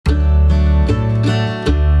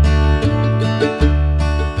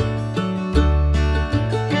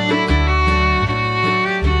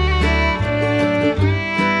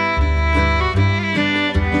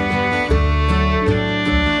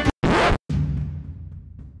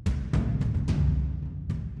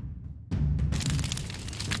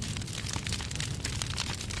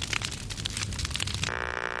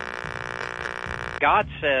God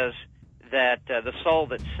says that the soul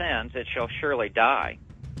that sins, it shall surely die.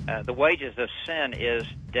 The wages of sin is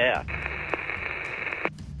death.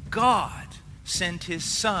 God sent his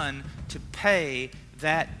Son to pay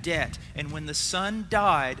that debt. And when the Son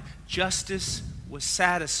died, justice was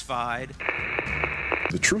satisfied.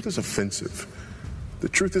 The truth is offensive. The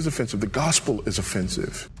truth is offensive. The gospel is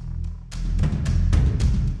offensive.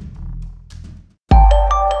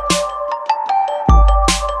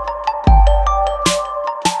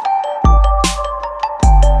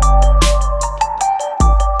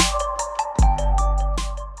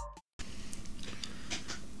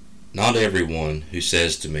 Not everyone who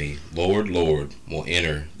says to me, Lord, Lord, will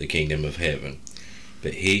enter the kingdom of heaven,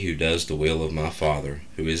 but he who does the will of my Father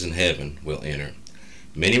who is in heaven will enter.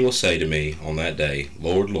 Many will say to me on that day,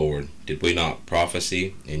 Lord, Lord, did we not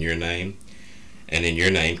prophesy in your name, and in your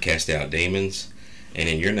name cast out demons, and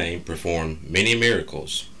in your name perform many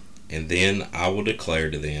miracles? And then I will declare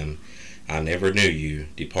to them, I never knew you.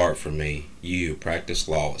 Depart from me, you who practice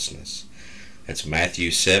lawlessness. That's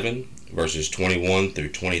Matthew 7, verses 21 through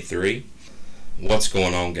 23. What's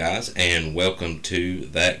going on, guys? And welcome to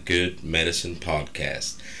That Good Medicine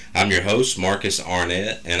Podcast. I'm your host, Marcus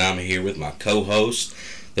Arnett, and I'm here with my co-host,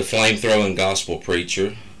 the flame-throwing gospel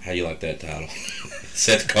preacher. How you like that title?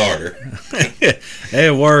 Seth Carter.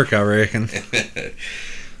 It'll work, I reckon.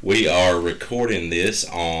 We are recording this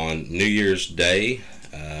on New Year's Day,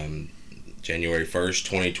 January 1st,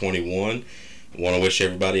 2021. I want to wish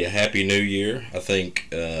everybody a happy new year. I think,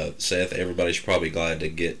 Seth, everybody's probably glad to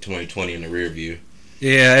get 2020 in the rear view.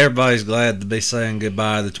 Yeah, everybody's glad to be saying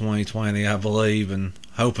goodbye to 2020, I believe, and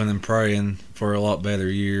hoping and praying for a lot better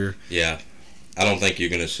year. Yeah. I don't think you're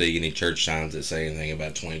going to see any church signs that say anything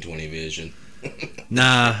about 2020 vision.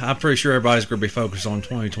 Nah, I'm pretty sure everybody's going to be focused on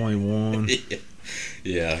 2021.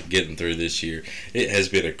 Yeah, getting through this year. It has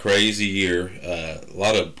been a crazy year. A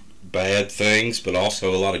lot of bad things, but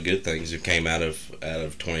also a lot of good things that came out of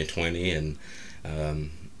 2020. And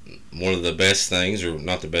one of the best things, or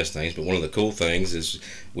not the best things, but one of the cool things is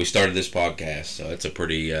we started this podcast. So it's a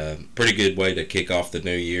pretty good way to kick off the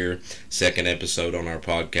new year. Second episode on our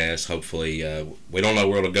podcast. Hopefully, we don't know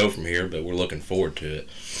where it'll go from here, but we're looking forward to it.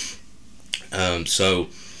 So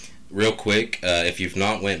real quick, if you've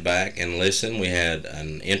not went back and listened, we had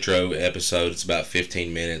an intro episode. It's about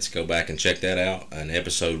 15 minutes. Go back and check that out. And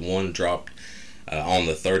episode 1 dropped on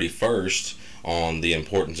the 31st on the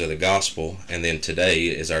importance of the gospel. And then today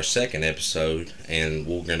is our second episode, and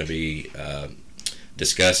we're going to be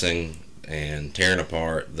discussing and tearing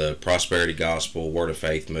apart the prosperity gospel, word of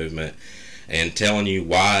faith movement, and telling you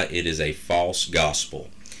why it is a false gospel.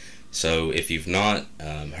 So if you've not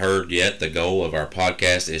heard yet, the goal of our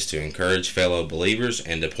podcast is to encourage fellow believers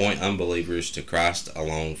and to point unbelievers to Christ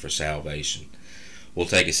alone for salvation. We'll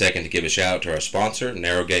take a second to give a shout out to our sponsor,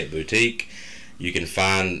 Narrowgate Boutique. You can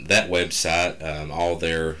find that website, all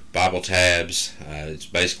their Bible tabs. It's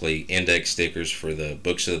basically index stickers for the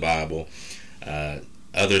books of the Bible,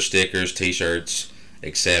 other stickers, t-shirts,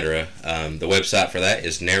 etc. The website for that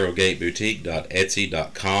is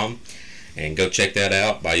narrowgateboutique.etsy.com. And go check that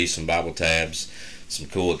out. Buy you some Bible tabs, some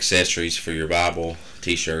cool accessories for your Bible,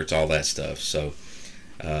 t-shirts, all that stuff. So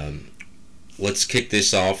let's kick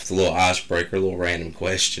this off with a little icebreaker, a little random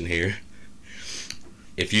question here.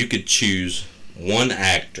 If you could choose one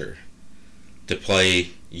actor to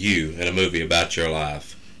play you in a movie about your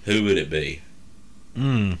life, who would it be?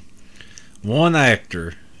 One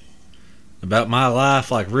actor about my life,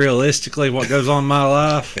 like realistically what goes on in my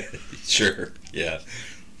life? Sure, yeah.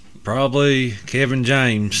 Probably Kevin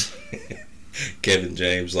James. Kevin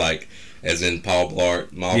James, like as in Paul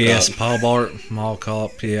Blart, Mall Yes, Cop. Paul Blart, Mall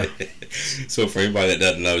Cop, yeah. So for anybody that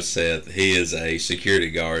doesn't know Seth, he is a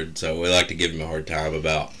security guard, so we like to give him a hard time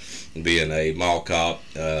about being a mall cop.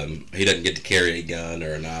 He doesn't get to carry a gun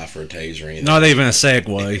or a knife or a taser or anything. Not even a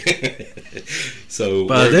Segway. So,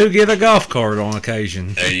 but I do get a golf cart on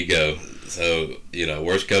occasion. There you go. So,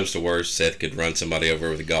 worst comes to worst, Seth could run somebody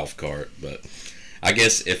over with a golf cart. But I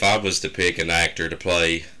guess if I was to pick an actor to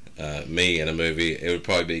play me in a movie, it would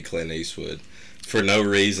probably be Clint Eastwood. For no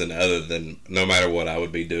reason other than no matter what I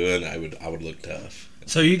would be doing, I would look tough.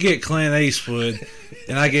 So you get Clint Eastwood,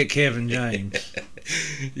 and I get Kevin James.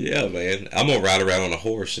 Yeah, man. I'm going to ride around on a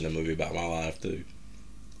horse in a movie about my life, too.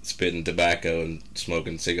 Spitting tobacco and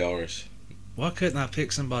smoking cigars. Why couldn't I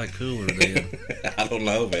pick somebody cooler then? I don't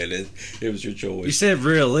know, man. It was your choice. You said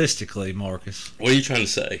realistically, Marcus. What are you trying to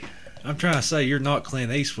say? I'm trying to say you're not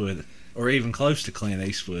Clint Eastwood, or even close to Clint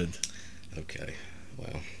Eastwood. Okay,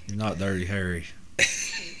 well. You're not Dirty Harry.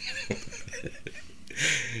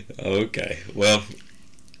 Okay, well,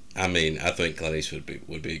 I mean, I think Clint Eastwood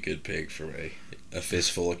would be a good pick for me. A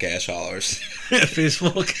fistful of cash dollars. A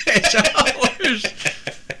fistful of cash dollars.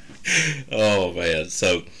 Oh, man.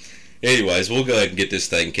 So, anyways, we'll go ahead and get this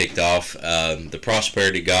thing kicked off. The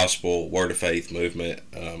prosperity gospel, word of faith movement,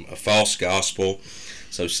 a false gospel.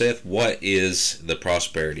 So, Seth, what is the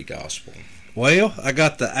prosperity gospel? Well, I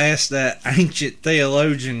got to ask that ancient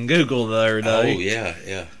theologian Google the other day. Oh,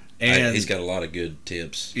 yeah. And he's got a lot of good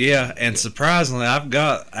tips. Yeah, and surprisingly, I've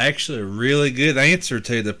got actually a really good answer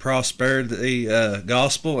to the prosperity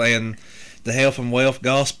gospel and the health and wealth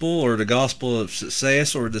gospel, or the gospel of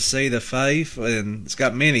success, or the seed of faith, and it's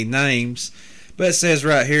got many names. But it says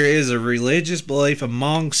right here, it is a religious belief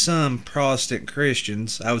among some Protestant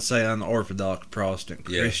Christians, I would say unorthodox Protestant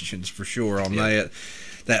Christians for sure on that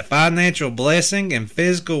financial blessing and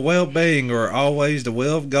physical well-being are always the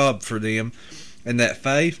will of God for them, and that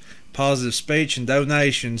faith, positive speech, and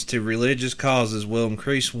donations to religious causes will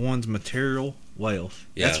increase one's material wealth.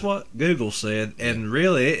 Yeah. That's what Google said, and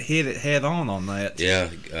really it hit it head on that. Yeah,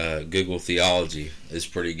 Google Theology is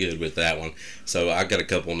pretty good with that one. So I got a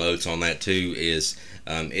couple notes on that too. Is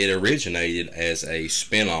it originated as a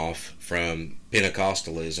spinoff from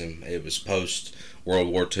Pentecostalism. It was post World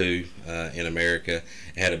War II in America.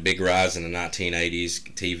 It had a big rise in the 1980s,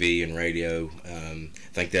 TV and radio. I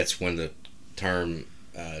think that's when the term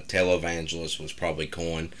televangelist was probably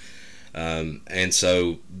coined. And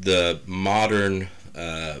so the modern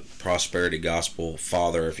prosperity gospel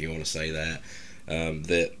father, if you want to say that,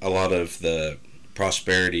 that a lot of the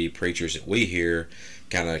prosperity preachers that we hear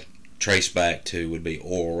kind of trace back to would be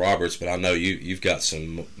Oral Roberts, but I know you've got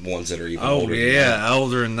some ones that are even older. Oh yeah,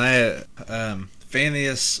 older than that.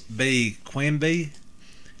 Phineas B. Quimby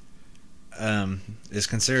is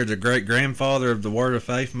considered the great-grandfather of the Word of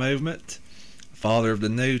Faith movement, father of the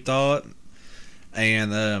New Thought,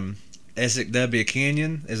 and Essex W.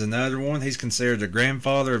 Kenyon is another one. He's considered the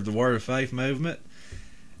grandfather of the Word of Faith movement,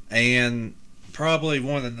 and probably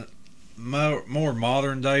one of the more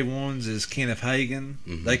modern-day ones is Kenneth Hagin.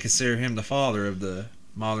 Mm-hmm. They consider him the father of the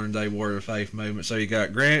modern-day Word of Faith movement. So you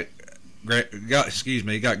got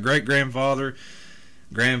great-grandfather,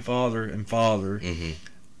 grandfather, and father Mm-hmm.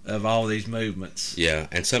 of all these movements. Yeah,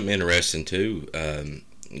 and something interesting too,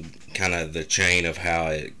 kind of the chain of how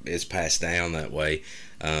it is passed down that way.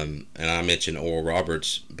 And I mentioned Oral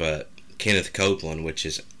Roberts, but Kenneth Copeland, which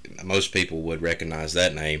is, most people would recognize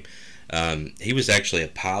that name. He was actually a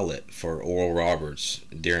pilot for Oral Roberts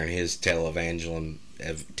during his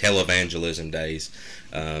televangelism days.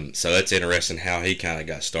 So that's interesting how he kind of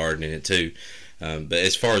got started in it too. But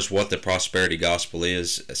as far as what the prosperity gospel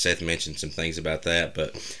is, Seth mentioned some things about that.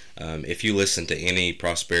 But if you listen to any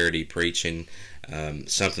prosperity preaching,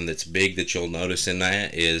 something that's big that you'll notice in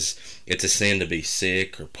that is it's a sin to be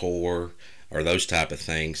sick or poor or those type of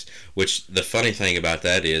things. Which the funny thing about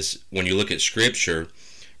that is when you look at Scripture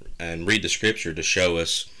and read the Scripture to show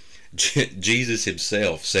us, Jesus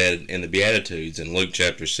himself said in the Beatitudes in Luke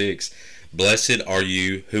chapter 6, "Blessed are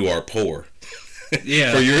you who are poor."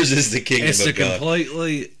 Yeah, for yours is the kingdom of God.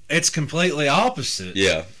 It's completely opposite.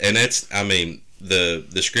 Yeah, and that's, I mean, the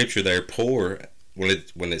scripture there, poor,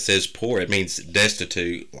 when it says poor, it means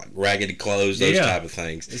destitute, like raggedy clothes, those type of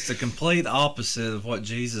things. It's the complete opposite of what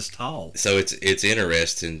Jesus taught. So it's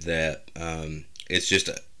interesting that it's just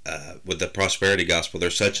with the prosperity gospel,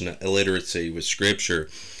 there's such an illiteracy with scripture,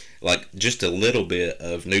 like just a little bit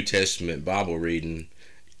of New Testament Bible reading,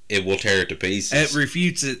 it will tear it to pieces. It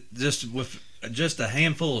refutes it just a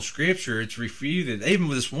handful of scripture. It's refuted. Even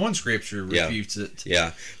with this one scripture, refutes it.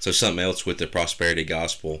 Yeah. So something else with the prosperity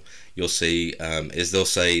gospel, you'll see is they'll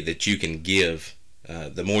say that you can give.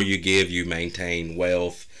 The more you give, you maintain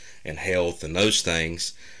wealth and health and those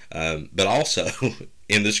things. But also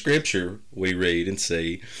in the scripture we read and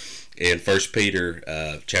see in 1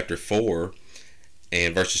 Peter chapter 4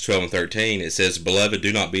 and verses 12 and 13, it says, "Beloved,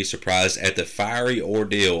 do not be surprised at the fiery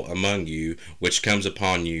ordeal among you, which comes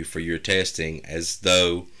upon you for your testing, as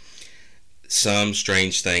though some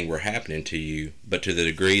strange thing were happening to you. But to the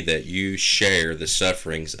degree that you share the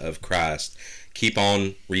sufferings of Christ, keep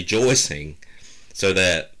on rejoicing, so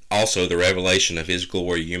that also the revelation of his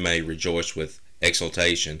glory you may rejoice with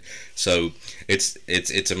exultation." So it's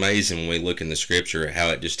amazing when we look in the scripture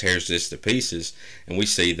how it just tears this to pieces, and we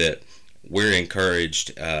see that we're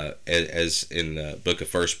encouraged, as in the book of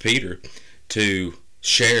 1 Peter, to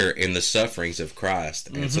share in the sufferings of Christ.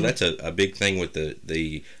 And so that's a big thing with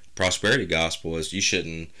the prosperity gospel, is you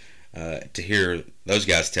shouldn't, to hear those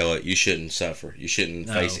guys tell it, you shouldn't suffer. You shouldn't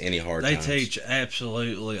face any hard times. They teach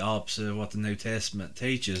absolutely opposite of what the New Testament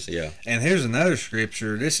teaches. Yeah. And here's another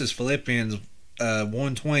scripture. This is Philippians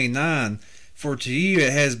 1:29. "For to you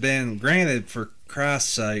it has been granted for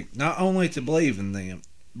Christ's sake, not only to believe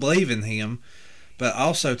in Him, but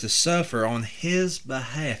also to suffer on His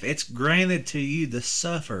behalf. It's granted to you to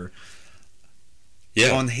suffer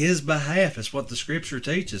on His behalf. Is what the Scripture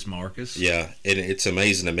teaches, Marcus. Yeah, and it's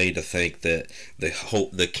amazing to me to think that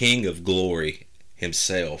the King of Glory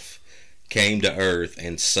Himself came to earth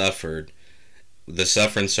and suffered. The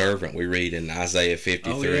suffering servant, we read in Isaiah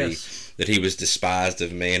 53, that He was despised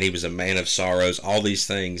of man. He was a man of sorrows, all these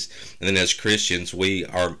things. And then as Christians, we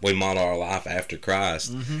model our life after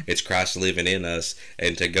Christ. Mm-hmm. It's Christ living in us.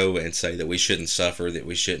 And to go and say that we shouldn't suffer, that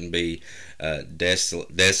we shouldn't be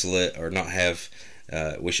desolate or not have,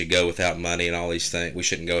 we should go without money and all these things. We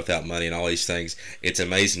shouldn't go without money and all these things. It's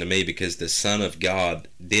amazing to me because the Son of God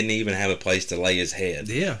didn't even have a place to lay His head.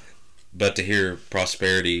 Yeah. But to hear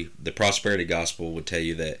the prosperity gospel would tell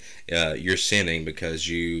you that you're sinning because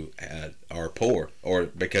you are poor or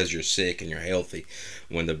because you're sick and you're healthy,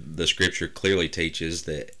 when the Scripture clearly teaches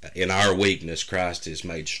that in our weakness Christ is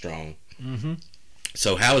made strong. Mm-hmm.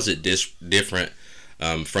 So how is it different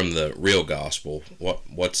from the real gospel?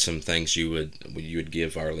 What's some things you would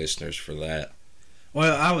give our listeners for that?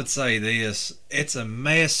 Well, I would say this: it's a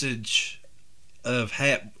message of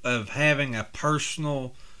having a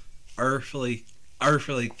personal earthly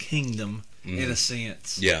kingdom, in a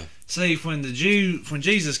sense. Yeah. See, when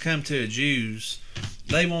Jesus come to the Jews,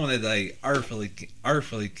 they wanted a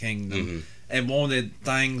earthly kingdom, and wanted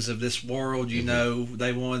things of this world. You know,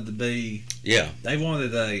 they wanted to be. Yeah. They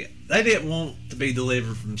didn't want to be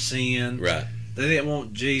delivered from sin. Right. They didn't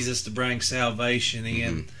want Jesus to bring salvation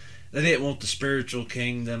in. They didn't want the spiritual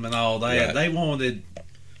kingdom and all that. Right. They wanted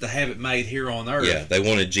to have it made here on earth. Yeah, they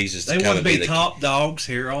wanted Jesus to come and be the top dogs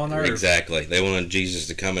here on earth. Exactly. They wanted Jesus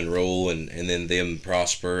to come and rule and then them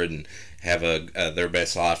prosper and have their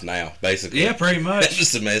best life now, basically. Yeah, pretty much. That's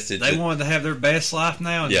just the message. They wanted to have their best life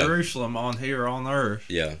now in Jerusalem here on earth.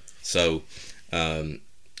 Yeah. So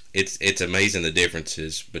it's amazing the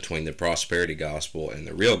differences between the prosperity gospel and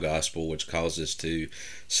the real gospel, which calls us to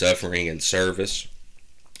suffering and service,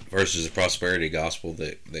 versus the prosperity gospel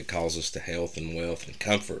that calls us to health and wealth and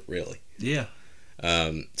comfort, really. Yeah.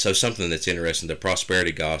 So something that's interesting, the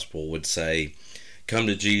prosperity gospel would say, come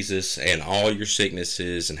to Jesus and all your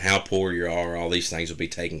sicknesses and how poor you are, all these things will be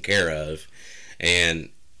taken care of. And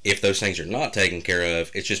if those things are not taken care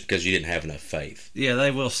of, it's just because you didn't have enough faith. Yeah,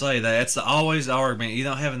 they will say that. It's always the argument. You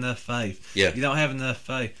don't have enough faith. Yeah. You don't have enough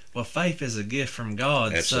faith. Well, faith is a gift from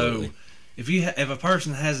God. Absolutely. So if a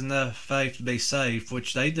person has enough faith to be saved,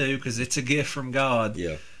 which they do because it's a gift from God,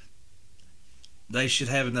 they should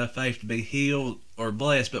have enough faith to be healed or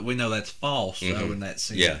blessed. But we know that's false, though, in that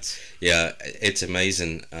sense. Yeah. It's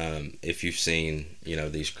amazing if you've seen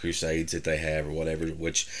these crusades that they have or whatever,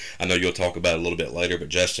 which I know you'll talk about a little bit later. But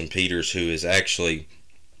Justin Peters, who is actually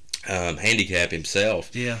handicapped himself,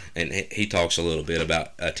 and he talks a little bit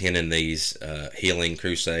about attending these healing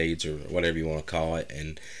crusades or whatever you want to call it,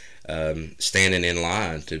 and standing in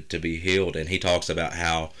line to be healed. And he talks about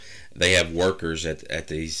how they have workers at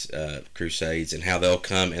these crusades, and how they'll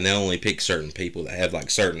come and they'll only pick certain people that have like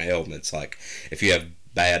certain ailments. Like if you have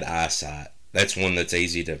bad eyesight, that's one that's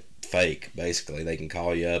easy to fake. Basically, they can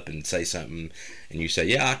call you up and say something and you say,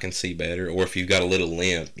 yeah, I can see better. Or if you've got a little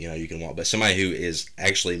limp, you can walk. But somebody who is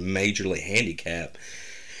actually majorly handicapped,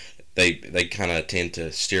 they kind of tend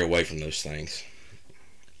to steer away from those things,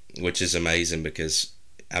 which is amazing because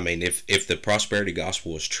if the prosperity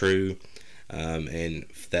gospel is true, and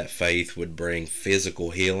that faith would bring physical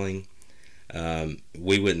healing,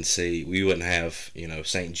 we wouldn't have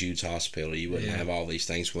St. Jude's Hospital. You wouldn't have all these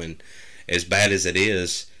things. When as bad as it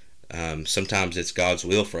is, sometimes it's God's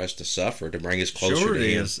will for us to suffer to bring us closer to Him. Sure it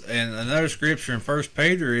is. And another scripture in 1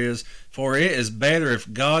 Peter is, for it is better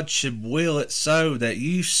if God should will it so that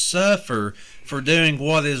you suffer for doing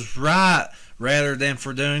what is right rather than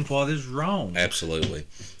for doing what is wrong. Absolutely.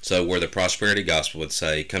 So where the prosperity gospel would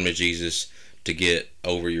say, come to Jesus to get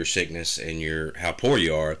over your sickness and how poor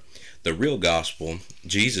you are, the real gospel,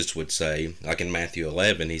 Jesus would say, like in Matthew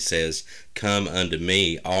 11, He says, come unto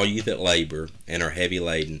me, all you that labor and are heavy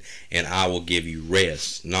laden, and I will give you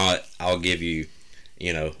rest. Not, I'll give you,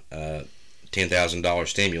 $10,000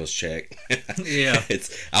 stimulus check. Yeah.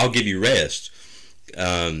 I'll give you rest.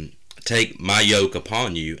 Take my yoke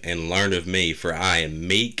upon you and learn of me, for I am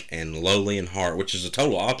meek and lowly in heart, which is the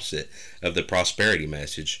total opposite of the prosperity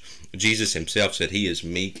message. Jesus Himself said He is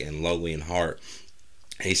meek and lowly in heart.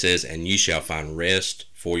 He says, and you shall find rest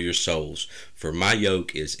for your souls, for my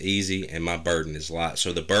yoke is easy and my burden is light.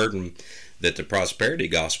 So the burden that the prosperity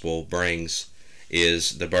gospel brings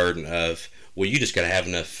is the burden of, well, you just got to have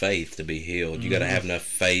enough faith to be healed. You got to have enough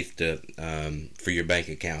faith to for your bank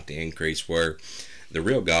account to increase. Where the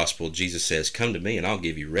real gospel, Jesus says, "Come to me, and I'll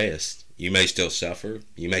give you rest." You may still suffer,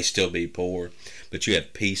 you may still be poor, but you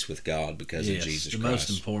have peace with God because of Jesus Christ. The most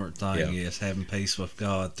important thing is having peace with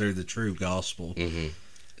God through the true gospel.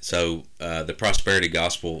 So the prosperity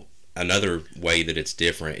gospel, another way that it's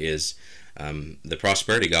different is the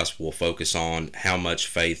prosperity gospel will focus on how much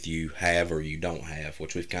faith you have or you don't have,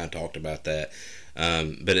 which we've kind of talked about that.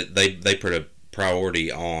 But they put a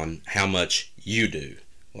priority on how much you do,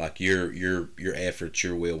 like your efforts,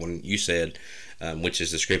 your will. When you said, which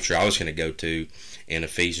is the scripture I was going to go to in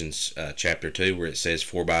Ephesians chapter 2, where it says,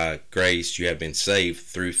 "For by grace you have been saved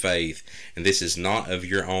through faith, and this is not of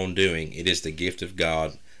your own doing; it is the gift of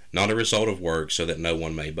God, not a result of works, so that no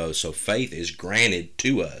one may boast." So faith is granted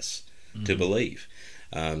to us to believe.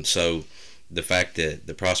 So the fact that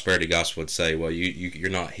the prosperity gospel would say, well, you're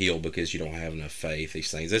not healed because you don't have enough faith, these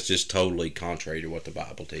things, that's just totally contrary to what the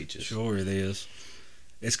Bible teaches. Sure it is.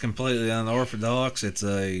 It's completely unorthodox. It's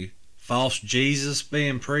a false Jesus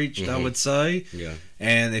being preached, I would say. Yeah.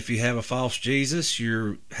 And if you have a false Jesus,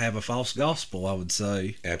 you have a false gospel, I would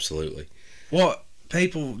say. Absolutely. What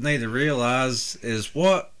people need to realize is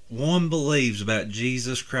what one believes about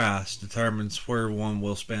Jesus Christ determines where one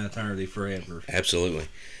will spend eternity forever. Absolutely.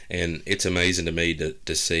 And it's amazing to me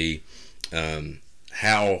to see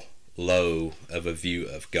how low of a view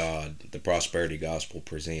of God the prosperity gospel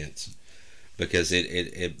presents, because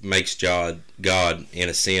it makes God in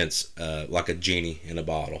a sense like a genie in a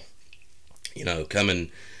bottle. You know, come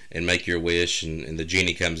and make your wish, and the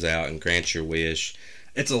genie comes out and grants your wish.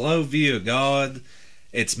 It's a low view of God.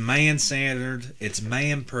 It's man-centered. It's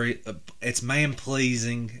man pleasing.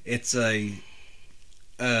 It's a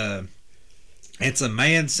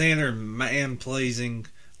man-centered, man-pleasing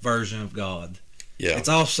version of God. Yeah. It's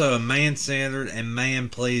also a man-centered and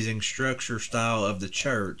man-pleasing structure style of the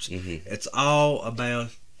church. It's all about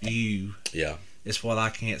you. Yeah. It's what I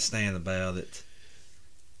can't stand about it.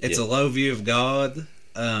 It's a low view of God.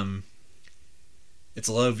 It's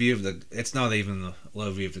a low view of it's not even a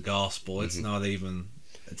low view of the gospel. It's not even,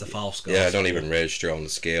 it's a false gospel. Yeah, I don't even register on the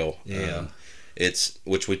scale. Yeah. It's,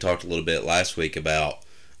 which we talked a little bit last week about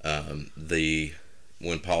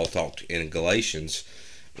when Paul talked in Galatians,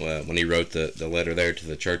 when he wrote the letter there to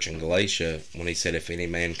the church in Galatia, when he said, "If any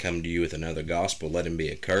man come to you with another gospel, let him be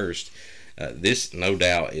accursed." This, no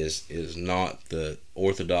doubt, is not the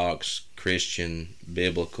Orthodox Christian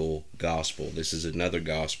biblical gospel. This is another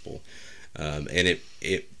gospel, and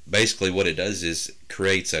it basically what it does is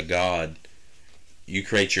creates a god. You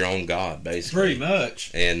create your own god, basically. Pretty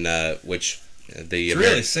much. And which the it's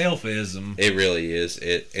really selfism. It really is.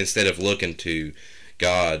 It, instead of looking to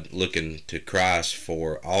God, looking to Christ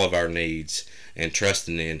for all of our needs and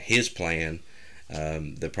trusting in His plan,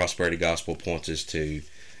 the prosperity gospel points us to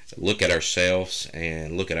look at ourselves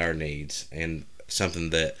and look at our needs. And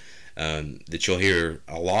something that you'll hear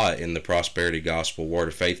a lot in the prosperity gospel word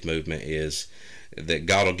of faith movement is that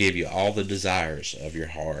God will give you all the desires of your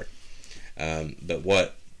heart. But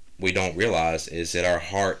what we don't realize is that our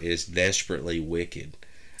heart is desperately wicked.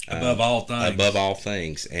 Above all things. Above all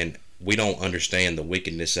things. And we don't understand the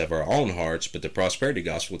wickedness of our own hearts, but the prosperity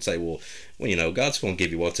gospel would say, well, you know, God's going to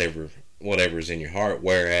give you whatever is in your heart.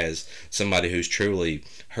 Whereas somebody who's truly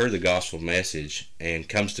heard the gospel message and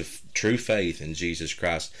comes to true faith in Jesus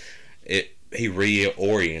Christ, He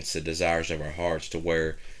reorients the desires of our hearts to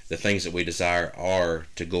where the things that we desire are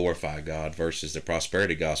to glorify God, versus the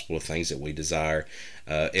prosperity gospel, the things that we desire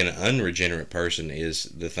in an unregenerate person is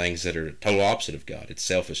the things that are total opposite of God. It's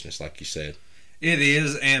selfishness, like you said. It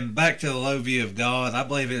is. And back to the low view of God, I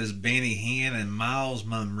believe it was Benny Hinn and Miles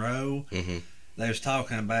Monroe. They was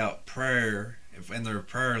talking about prayer in their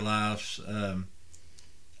prayer lives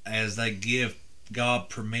as they give God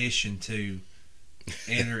permission to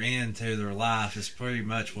enter into their life. Is pretty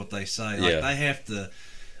much what they say. Like they have to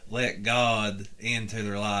let God into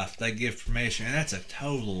their life. They give permission, and that's a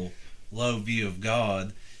total low view of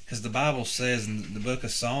God, because the Bible says in the book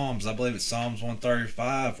of Psalms, I believe it's Psalms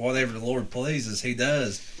 135, whatever the Lord pleases, He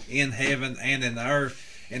does in heaven and in the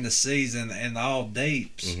earth, in the seas and all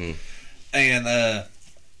deeps. And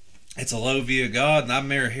it's a low view of God. And I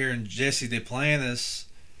remember hearing Jesse Duplantis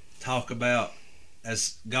talk about,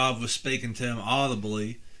 as God was speaking to him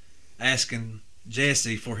audibly, asking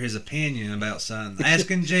Jesse for his opinion about something.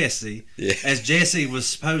 Asking Jesse, as Jesse was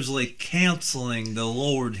supposedly counseling the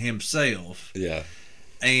Lord himself. Yeah.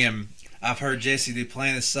 And I've heard Jesse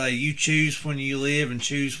Duplantis say, you choose when you live and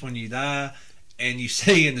choose when you die. And you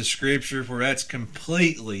see in the scripture where that's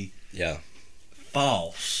completely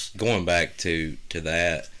false. Going back to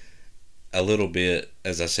that, a little bit,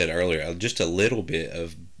 as I said earlier, just a little bit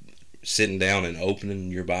of sitting down and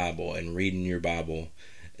opening your Bible and reading your Bible.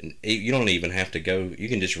 And you don't even have to go, you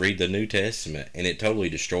can just read the New Testament, and it totally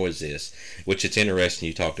destroys this, which it's interesting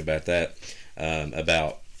you talked about that,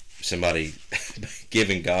 about somebody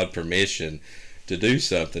giving God permission to do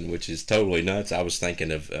something, which is totally nuts. I was thinking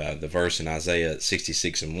of the verse in Isaiah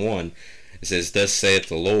 66:1. It says, "Thus saith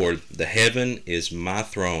the Lord, the heaven is my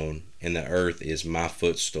throne, and the earth is my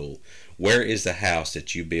footstool. Where is the house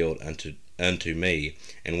that you build unto me,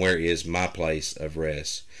 and where is my place of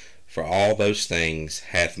rest? For all those things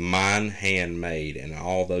hath mine hand made, and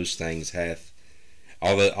all those things have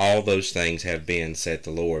been, saith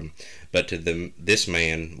the Lord. But to this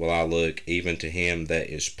man will I look, even to him that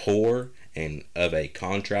is poor and of a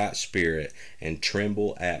contrite spirit, and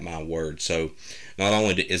tremble at my word." So not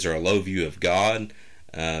only is there a low view of God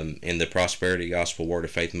in the Prosperity Gospel Word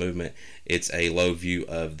of Faith movement, it's a low view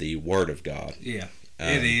of the Word of God. Yeah,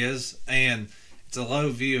 it is. And it's a low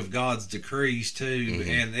view of God's decrees too.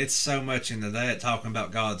 And it's so much into that, talking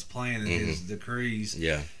about God's plan and his decrees.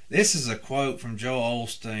 Yeah. This is a quote from Joel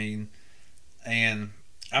Osteen, and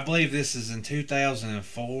I believe this is in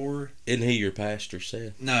 2004. Isn't he your pastor,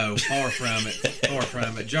 Seth? No, far from it. Far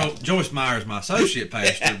from it. Joyce Meyer is my associate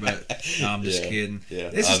pastor, but no, I'm just kidding. Yeah.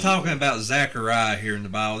 This is talking about Zechariah here in the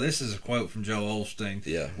Bible. This is a quote from Joel Osteen.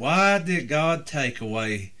 Yeah. Why did God take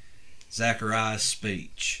away Zechariah's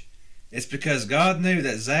speech? It's because God knew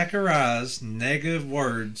that Zechariah's negative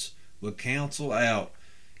words would cancel out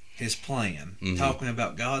his plan. Talking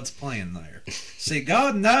about God's plan there. See,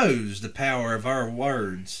 God knows the power of our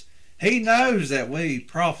words. He knows that we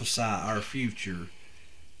prophesy our future.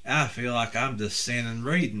 I feel like I'm just sinning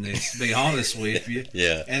reading this, to be honest with you.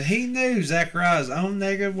 Yeah. And he knew Zechariah's own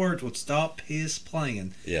negative words would stop his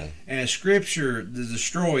plan. Yeah. And scripture to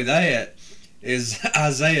destroy that is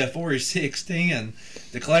Isaiah 46:10,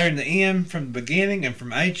 declaring the end from the beginning and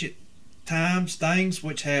from ancient times, things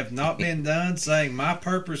which have not been done, saying, "My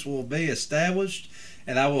purpose will be established,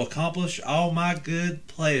 and I will accomplish all my good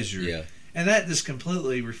pleasure." Yeah. And that just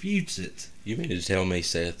completely refutes it. You mean to tell me,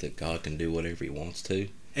 Seth, that God can do whatever he wants to?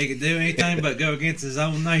 He could do anything but go against his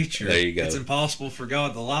own nature. There you go. It's impossible for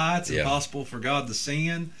God to lie. It's impossible for God to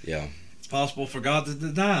sin. Yeah. It's possible for God to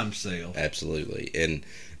deny himself. Absolutely. And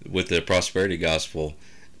with the Prosperity Gospel,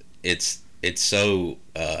 it's so,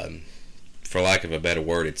 for lack of a better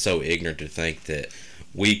word, it's so ignorant to think that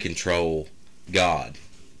we control God,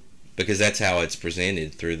 because that's how it's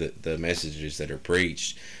presented through the messages that are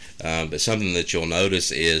preached. But something that you'll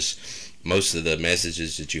notice is most of the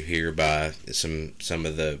messages that you hear by some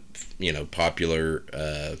of the popular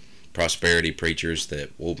prosperity preachers, that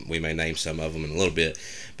we may name some of them in a little bit,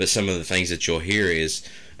 but some of the things that you'll hear is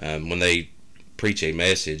when they preach a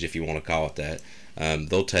message, if you want to call it that,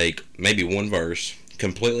 they'll take maybe one verse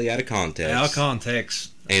completely out of context,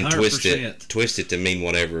 and 100%. twist it to mean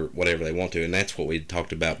whatever they want to, and that's what we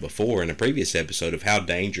talked about before in a previous episode of how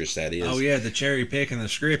dangerous that is. Oh yeah, the cherry picking the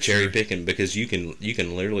scripture. Cherry picking, because you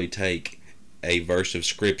can literally take a verse of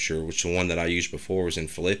scripture, which the one that I used before was in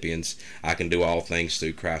Philippians. I can do all things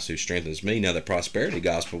through Christ who strengthens me. Now the Prosperity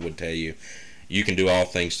Gospel would tell you can do all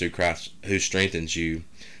things through Christ who strengthens you.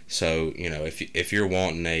 So, if you're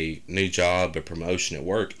wanting a new job, a promotion at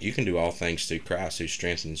work, you can do all things through Christ who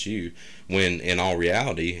strengthens you. When in all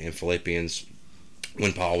reality, in Philippians,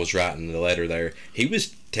 when Paul was writing the letter there, he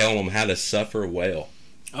was telling them how to suffer well.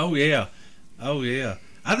 Oh yeah.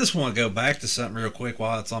 I just want to go back to something real quick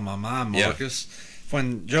while it's on my mind, Marcus. Yeah.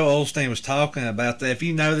 When Joel Osteen was talking about that, if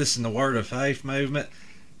you notice in the Word of Faith movement,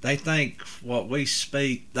 they think what they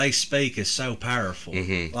speak is so powerful.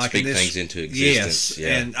 Mm-hmm. Like speak things into existence.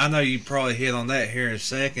 Yes, and I know you probably hit on that here in a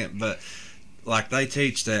second, but like they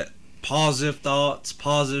teach that positive thoughts,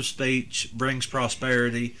 positive speech brings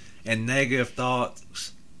prosperity, and negative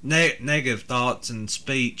thoughts and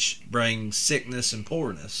speech brings sickness and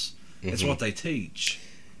poorness. It's what they teach.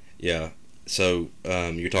 Yeah. So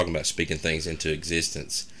you're talking about speaking things into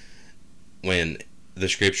existence, when the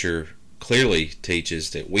Scripture clearly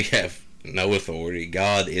teaches that we have no authority.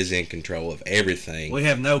 God is in control of everything. We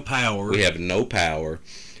have no power.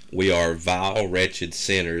 We are vile, wretched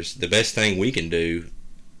sinners. The best thing we can do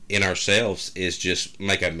in ourselves is just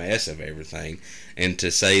make a mess of everything. And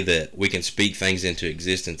to say that we can speak things into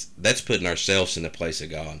existence, that's putting ourselves in the place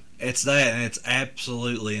of God. It's that, and it's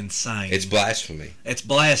absolutely insane. It's blasphemy. It's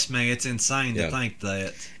blasphemy. It's insane to think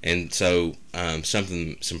that. And so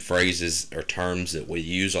some phrases or terms that we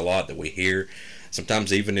use a lot, that we hear,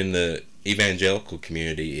 sometimes even in the evangelical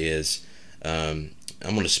community, is I'm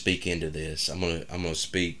going to speak into this. I'm going to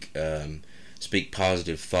speak speak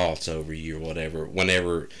positive thoughts over you or whatever.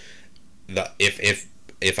 Whenever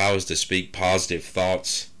if I was to speak positive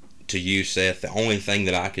thoughts to you, Seth, the only thing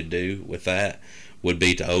that I could do with that would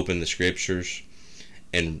be to open the scriptures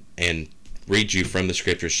and read you from the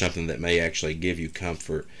scriptures something that may actually give you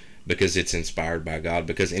comfort, because it's inspired by God.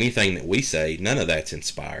 Because anything that we say, none of that's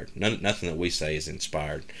inspired. Nothing that we say is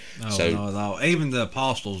inspired. No, so, not at all. Even the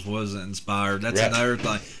apostles wasn't inspired. That's right. another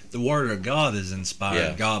thing. The word of God is inspired,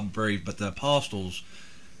 Yeah. God breathed, but the apostles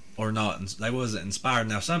are not. They wasn't inspired.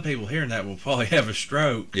 Now, some people hearing that will probably have a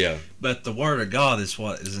stroke. Yeah. But the word of God is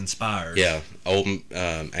what is inspired. Yeah. Old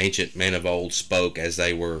ancient men of old spoke as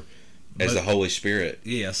they were, as the Holy Spirit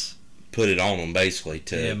Yes. put it on them, basically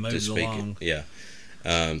to moved speak along. it. Yeah.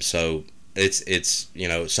 So it's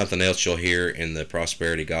something else you'll hear in the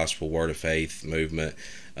prosperity gospel word of faith movement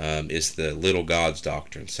is the little gods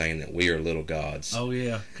doctrine, saying that we are little gods. Oh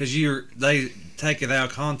yeah, because they take it out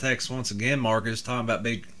of context once again. Marcus talking about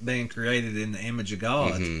being created in the image of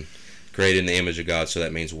God. Mm-hmm. Created in the image of God, so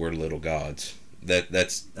that means we're little gods.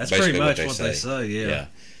 That's pretty much what they say. Yeah.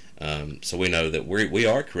 So we know that we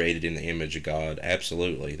are created in the image of God.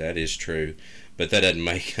 Absolutely, that is true. But that doesn't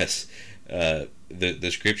make us.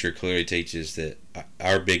 The scripture clearly teaches that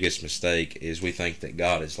our biggest mistake is we think that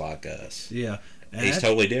God is like us. Yeah. And He's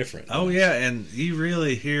totally different. Oh yeah, and you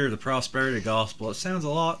really hear the prosperity gospel. It sounds a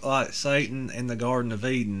lot like Satan in the Garden of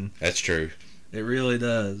Eden. That's true. It really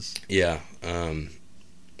does. Yeah.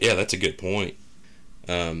 Yeah, that's a good point.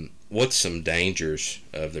 What's some dangers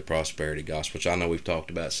of the prosperity gospel? Which I know we've talked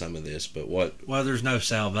about some of this, but what? Well, there's no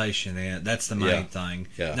salvation in it. That's the main thing.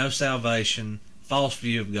 Yeah. No salvation, false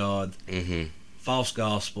view of God, Mm-hmm. false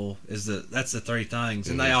gospel that's the three things,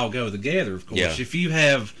 and they all go together. Of course, Yeah. if you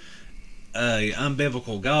have a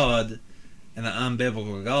unbiblical God and an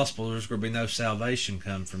unbiblical gospel, there's going to be no salvation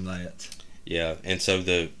come from that. Yeah, and so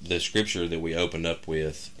the scripture that we opened up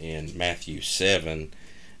with in Matthew 7,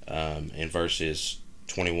 in verses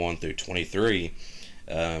 21 through 23,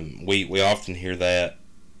 we often hear that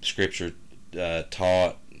scripture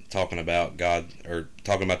talking about God, or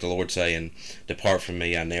talking about the Lord saying, "Depart from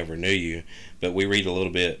me, I never knew you." But we read a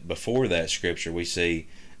little bit before that scripture. We see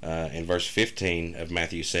in verse 15 of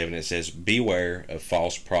Matthew 7, it says, "Beware of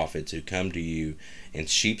false prophets who come to you in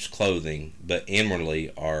sheep's clothing, but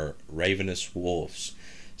inwardly are ravenous wolves."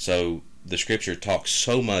 So the scripture talks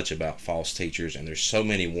so much about false teachers, and there's so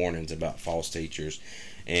many warnings about false teachers,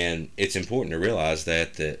 and it's important to realize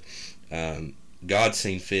that God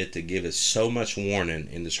seen fit to give us so much warning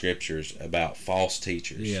in the scriptures about false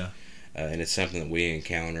teachers. Yeah. And it's something that we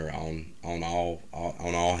encounter on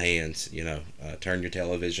all hands. Turn your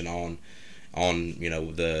television on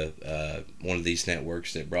the one of these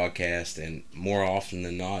networks that broadcast, and more often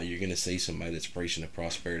than not, you're going to see somebody that's preaching a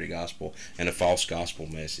prosperity gospel and a false gospel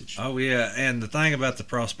message. Oh yeah, and the thing about the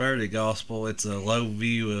prosperity gospel, it's a low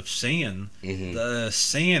view of sin. Mm-hmm. The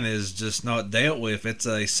sin is just not dealt with. It's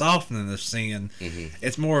a softening of sin. Mm-hmm.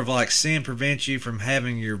 It's more of like sin prevents you from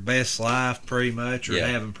having your best life, pretty much, or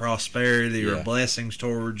having prosperity or blessings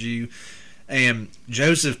towards you. And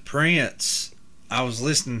Joseph Prince, I was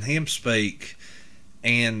listening to him speak,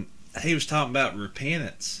 and he was talking about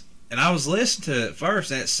repentance. And I was listening to it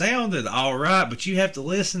first, and it sounded all right, but you have to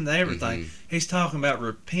listen to everything. Mm-hmm. He's talking about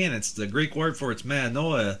repentance. The Greek word for it's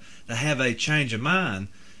metanoia, to have a change of mind.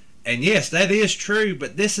 And yes, that is true,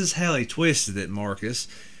 but this is how he twisted it, Marcus.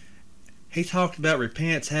 He talked about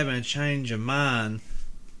repentance, having a change of mind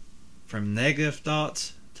from negative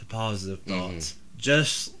thoughts to positive thoughts.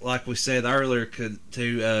 Just like we said earlier,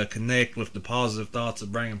 to connect with the positive thoughts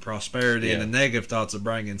of bringing prosperity and the negative thoughts of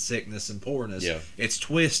bringing sickness and poorness. Yeah. It's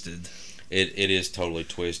twisted. It is totally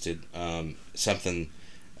twisted. Something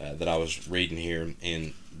that I was reading here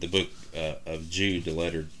in the book of Jude, the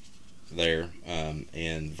letter there,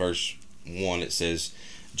 in verse 1, it says,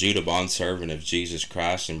 "Jude, a bondservant of Jesus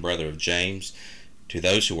Christ and brother of James, to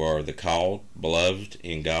those who are the called, beloved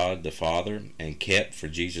in God the Father, and kept for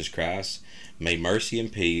Jesus Christ, may mercy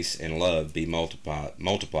and peace and love be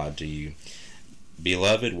multiplied to you.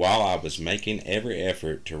 Beloved, while I was making every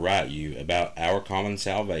effort to write you about our common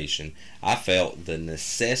salvation, I felt the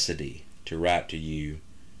necessity to write to you,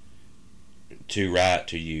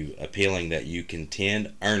 appealing that you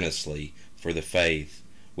contend earnestly for the faith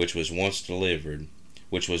which was once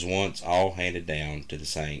all handed down to the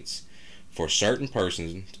saints. For certain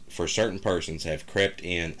persons have crept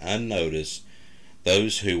in unnoticed,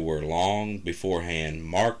 those who were long beforehand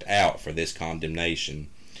marked out for this condemnation,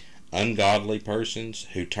 ungodly persons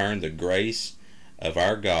who turned the grace of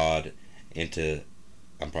our God into,"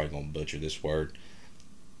 I'm probably going to butcher this word,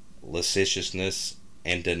 "lasciviousness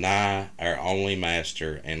and deny our only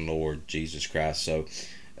Master and Lord Jesus Christ. So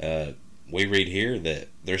we read here that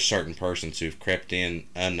there's certain persons who've crept in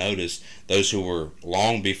unnoticed, those who were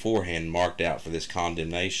long beforehand marked out for this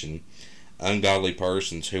condemnation, ungodly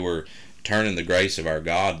persons who were turning the grace of our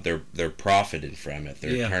God, they're profiting from it.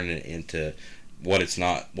 They're turning it into what it's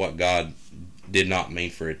not, what God did not mean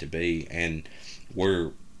for it to be. And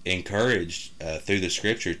we're encouraged through the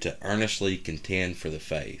Scripture to earnestly contend for the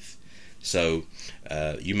faith. So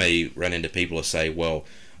you may run into people who say, well,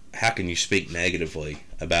 how can you speak negatively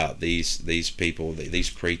about these people,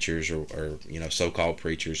 these preachers, or so-called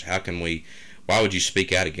preachers? Why would you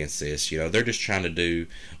speak out against this? They're just trying to do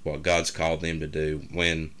what God's called them to do,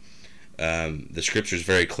 when the Scripture is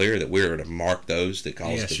very clear that we're to mark those that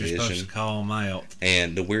cause division. You're supposed to call them out.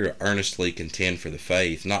 And that we're earnestly contend for the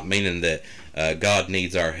faith, not meaning that God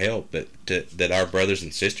needs our help, but that our brothers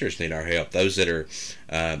and sisters need our help. Those that are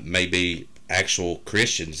maybe actual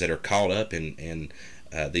Christians that are caught up in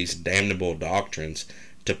these damnable doctrines,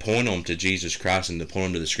 to point them to Jesus Christ and to point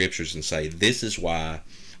them to the Scriptures and say, this is why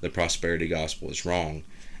the prosperity gospel is wrong,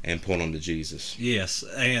 and point them to Jesus. Yes,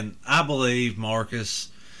 and I believe, Marcus,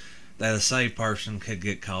 that a saved person could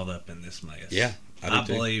get caught up in this mess. Yeah, I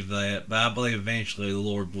believe that, but I believe eventually the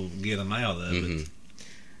Lord will get them out of it.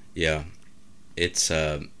 Yeah, it's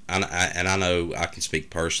and I know I can speak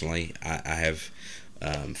personally. I have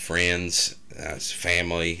friends,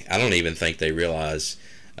 family. I don't even think they realize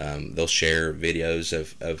they'll share videos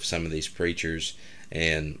of some of these preachers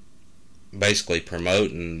and basically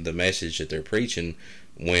promoting the message that they're preaching,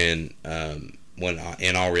 when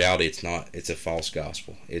in all reality it's a false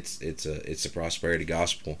gospel. It's a prosperity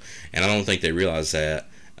gospel, and I don't think they realize that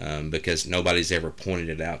because nobody's ever pointed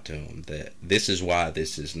it out to them, that this is why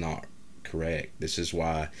this is not correct. This is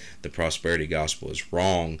why the prosperity gospel is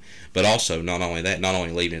wrong. But also, not only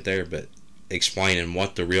leaving it there, but explaining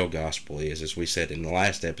what the real gospel is. As we said in the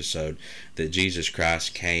last episode, that Jesus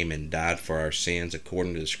Christ came and died for our sins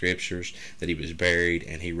according to the Scriptures, that he was buried,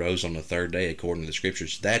 and he rose on the third day according to the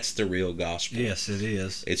Scriptures. That's the real gospel. Yes, it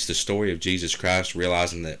is. It's the story of Jesus Christ,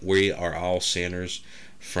 realizing that we are all sinners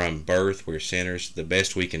from birth. We're sinners. The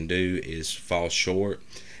best we can do is fall short,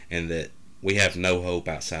 and that we have no hope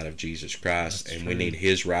outside of Jesus Christ. That's and true. We need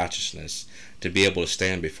his righteousness to be able to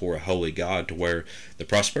stand before a holy God, to where the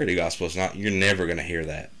prosperity gospel is not, you're never going to hear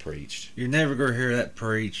that preached. You're never going to hear that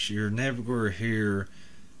preached. You're never going to hear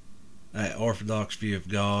an orthodox view of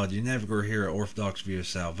God. You're never going to hear an orthodox view of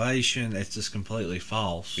salvation. It's just completely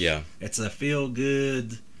false. Yeah. It's a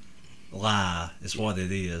feel-good lie is what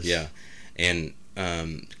it is. Yeah. And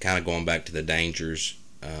kind of going back to the dangers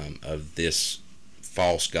of this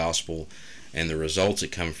false gospel and the results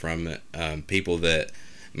that come from it, people that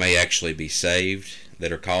may actually be saved that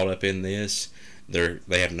are caught up in this,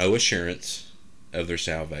 they have no assurance of their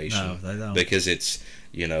salvation. No, they don't. Because it's,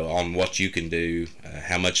 on what you can do,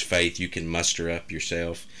 how much faith you can muster up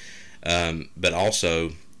yourself. But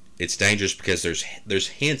also, it's dangerous because there's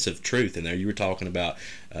hints of truth in there. You were talking about,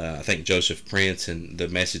 I think, Joseph Prince and the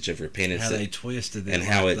message of repentance. How they twisted it. And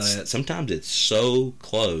how sometimes it's so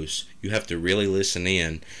close, you have to really listen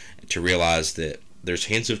in to realize that there's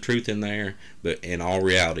hints of truth in there, but in all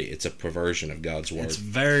reality, it's a perversion of God's word. It's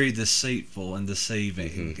very deceitful and deceiving.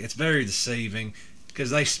 Mm-hmm. It's very deceiving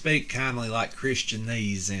because they speak kind of like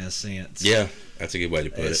Christianese in a sense. Yeah, that's a good way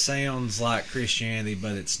to put it. It sounds like Christianity,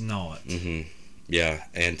 but it's not. Mm-hmm. Yeah,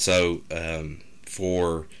 and so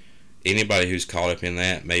for anybody who's caught up in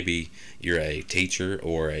that, maybe you're a teacher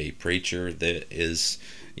or a preacher that is,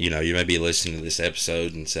 you may be listening to this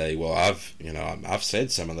episode and say, well, I've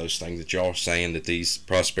said some of those things that y'all are saying that these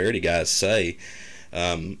prosperity guys say.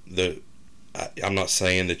 I'm not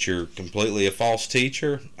saying that you're completely a false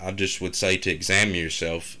teacher. I just would say to examine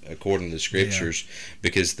yourself according to the Scriptures,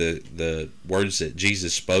 because the words that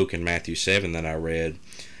Jesus spoke in Matthew 7 that I read,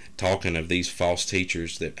 talking of these false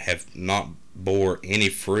teachers that have not bore any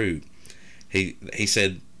fruit, he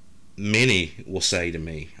said, many will say to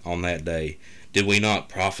me on that day, did we not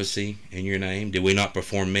prophesy in your name? Did we not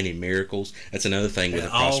perform many miracles? That's another thing with the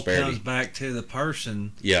prosperity. It all comes back to the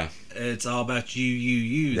person. Yeah. It's all about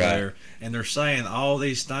you right there. And they're saying all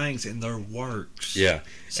these things in their works. Yeah.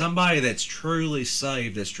 Somebody that's truly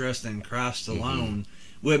saved, that's trusting in Christ alone,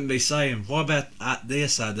 wouldn't be saying, what about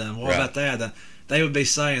this I done? What about that I done? They would be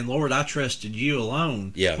saying, Lord, I trusted you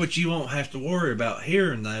alone. Yeah. Which you won't have to worry about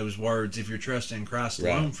hearing those words if you're trusting in Christ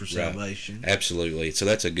alone for salvation. Absolutely. So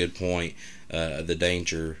that's a good point, the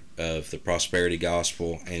danger of the prosperity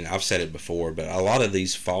gospel. And I've said it before, but a lot of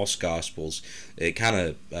these false gospels, it kind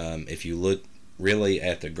of, if you look really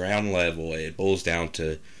at the ground level, it boils down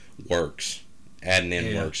to works. adding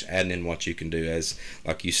in works, adding in what you can do, as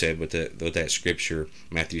like you said with that scripture,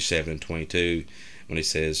 Matthew 7:22, when he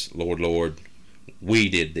says, Lord, Lord, we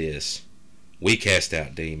did this, we cast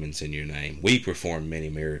out demons in your name, we performed many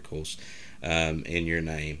miracles in your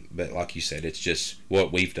name. But like you said, it's just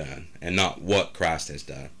what we've done and not what Christ has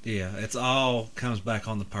done. Yeah, it's all comes back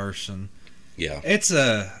on the person. Yeah, it's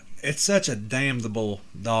such a damnable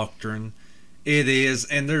doctrine. It is,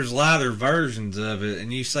 and there's lighter versions of it,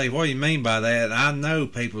 and you say, what do you mean by that? I know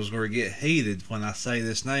people's going to get heated when I say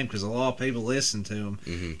this name because a lot of people listen to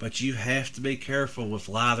them, but you have to be careful with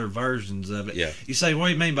lighter versions of it. Yeah. You say, what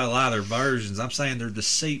do you mean by lighter versions? I'm saying they're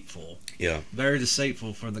deceitful. Yeah. Very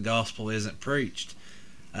deceitful, for the gospel isn't preached.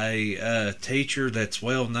 A teacher that's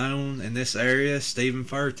well known in this area, Stephen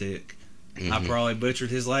Furtick. I probably butchered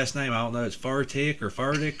his last name. I don't know if it's Furtick or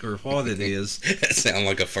Furtick or what it is. That sounds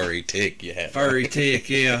like a furry tick you have. Furry tick,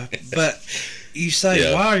 yeah. But you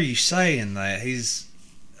say, why are you saying that? He's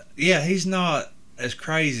not as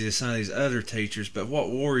crazy as some of these other teachers, but what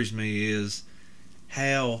worries me is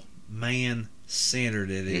how man-centered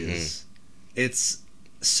it is. It's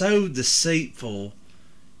so deceitful.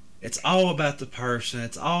 It's all about the person.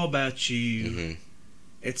 It's all about you.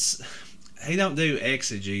 He don't do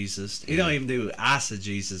exegesis. He don't even do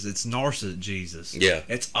eisegesis. It's narcigesis. Yeah.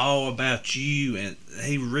 It's all about you, and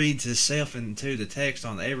he reads himself into the text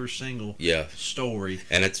on every single story.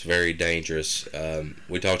 And it's very dangerous.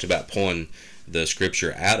 We talked about pulling the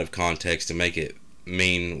scripture out of context to make it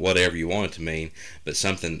mean whatever you want it to mean, but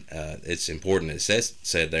something it's important it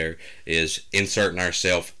said there is inserting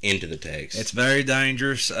ourselves into the text. It's very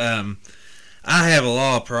dangerous. I have a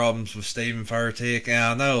lot of problems with Stephen Furtick, and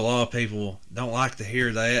I know a lot of people don't like to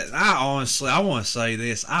hear that. I want to say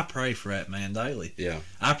this. I pray for that man daily. Yeah.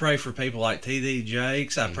 I pray for people like T.D.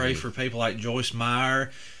 Jakes. I pray for people like Joyce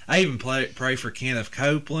Meyer. I even pray for Kenneth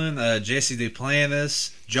Copeland, Jesse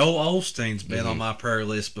Duplantis. Joel Osteen's been on my prayer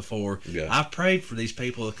list before. Yeah. I've prayed for these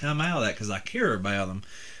people to come out of that because I care about them.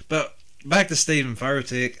 But back to Stephen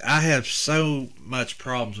Furtick, I have so much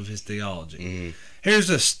problems with his theology. Here's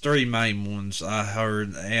just three main ones I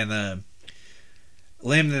heard. And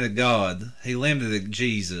limited God. He limited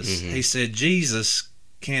Jesus. He said Jesus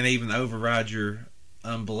can't even override your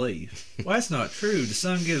unbelief. Well, that's not true. The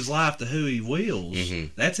Son gives life to who he wills.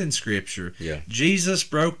 That's in Scripture. Yeah. Jesus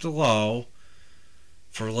broke the law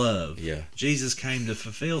for love. Yeah. Jesus came to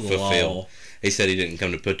fulfill the law. He said he didn't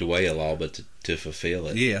come to put away a law, but to fulfill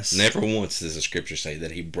it. Yes. Never once does the Scripture say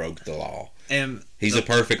that he broke the law. And he's a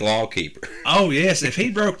perfect law keeper. Oh, yes. If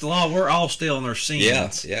he broke the law, we're all still in our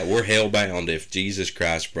sins. Yeah, we're hell-bound if Jesus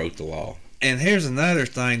Christ broke the law. And here's another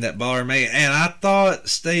thing that bothered me. And I thought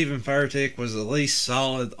Stephen Furtick was at least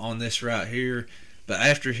solid on this right here. But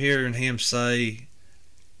after hearing him say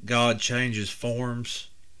God changes forms,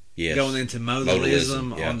 going into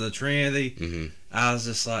modalism on the Trinity, I was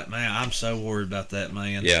just like, man, I'm so worried about that,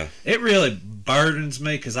 man. Yeah. It really burdens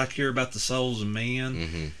me because I care about the souls of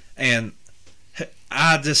men. And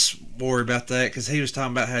I just worry about that because he was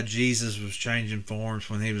talking about how Jesus was changing forms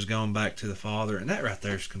when he was going back to the Father, and that right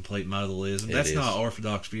there is complete modalism. That's not an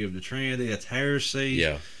orthodox view of the Trinity. That's heresy.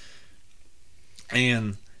 Yeah.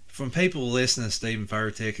 And from people listening to Stephen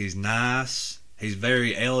Furtick, he's nice. He's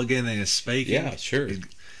very elegant in his speaking. Yeah, sure.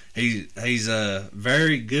 He's a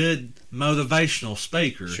very good motivational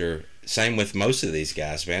speaker. Sure. Same with most of these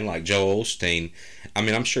guys, man. Like Joel Osteen. I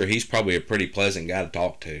mean, I'm sure he's probably a pretty pleasant guy to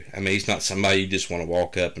talk to. I mean, he's not somebody you just want to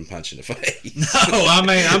walk up and punch in the face. No, I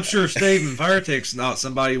mean, I'm sure Stephen Furtick's not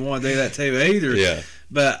somebody you want to do that to either. Yeah.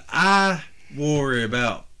 But I worry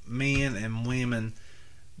about men and women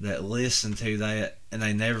that listen to that and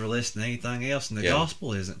they never listen to anything else and the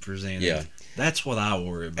gospel isn't presented. Yeah. That's what I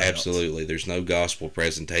worry about. Absolutely. There's no gospel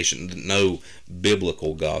presentation, no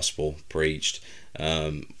biblical gospel preached.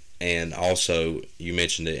 And also, you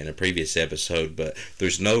mentioned it in a previous episode, but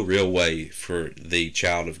there's no real way for the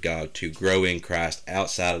child of God to grow in Christ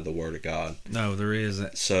outside of the Word of God. No, there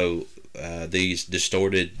isn't. So these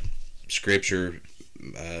distorted scripture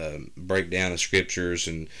breakdown of scriptures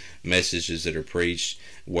and messages that are preached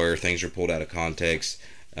where things are pulled out of context,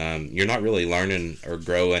 you're not really learning or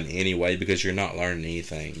growing anyway because you're not learning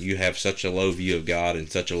anything. You have such a low view of God and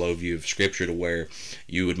such a low view of Scripture to where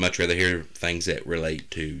you would much rather hear things that relate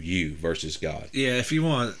to you versus God. Yeah, if you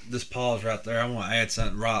want to just pause right there, I want to add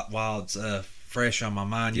something right while it's fresh on my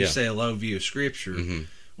mind. You say a low view of Scripture.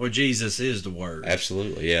 Well, Jesus is the Word.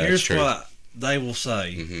 Absolutely, yeah. Here's that's true. what they will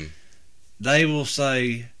say. They will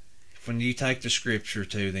say, when you take the Scripture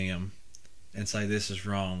to them, and say this is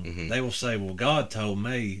wrong. Mhm. They will say, well, God told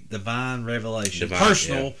me, divine revelation, Divine,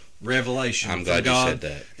 personal revelation I'm from glad you God said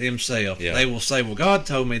that. himself. Yeah. They will say, well, God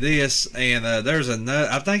told me this, and there's another,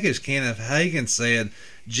 I think it's Kenneth Hagin said,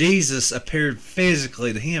 Jesus appeared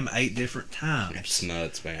physically to him 8 different times. That's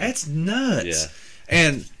nuts, man. That's nuts. Yeah.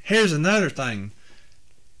 And here's another thing.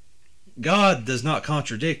 God does not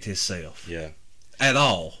contradict himself Yeah. at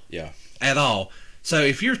all. Yeah. At all. So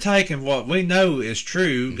if you're taking what we know is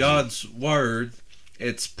true, Mm-hmm. God's word,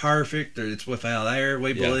 it's perfect, or it's without error.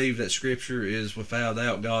 We Yeah. believe that Scripture is without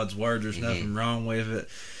doubt God's word. There's Mm-hmm. nothing wrong with it.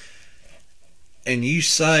 And you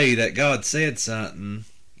say that God said something,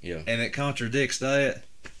 Yeah. and it contradicts that,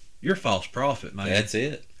 you're a false prophet, man. That's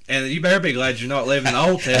it. And you better be glad you're not living the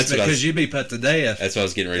Old That's what Testament, I was- because you'd be put to death. That's what I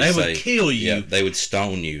was getting ready They to say. would kill you. Yeah, they would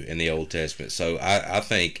stone you in the Old Testament. So I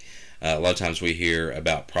think a lot of times we hear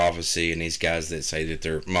about prophecy and these guys that say that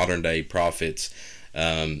they're modern day prophets.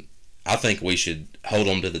 I think we should hold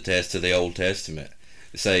them to the test of the Old Testament.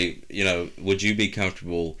 Say, would you be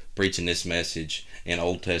comfortable preaching this message in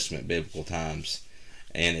Old Testament biblical times?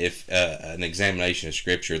 And if an examination of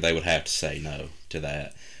Scripture, they would have to say no to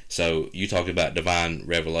that. So you talked about divine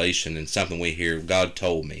revelation and something we hear, God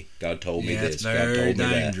told me. God told me this. It's God very told me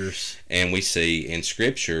that. dangerous. And we see in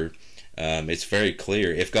Scripture, it's very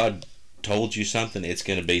clear. If God told you something, it's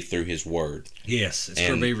going to be through His Word. Yes, it's And-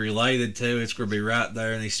 going to be related to. It's going to be right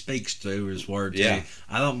there, and He speaks through His word. Yeah. Too.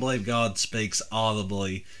 I don't believe God speaks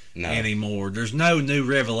audibly No. anymore. There's no new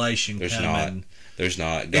revelation There's coming. There's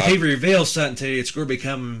not. If God, He reveals something to you, it's going to be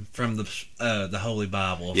coming from the Holy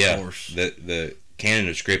Bible, of yeah, course. the canon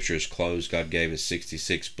of Scripture is closed. God gave us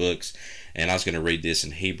 66 books, and I was going to read this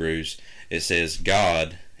in Hebrews. It says,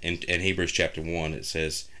 God, in Hebrews chapter 1, it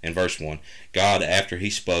says, in verse 1, God, after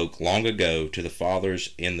He spoke long ago to the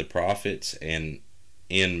fathers in the prophets and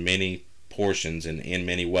in many portions and in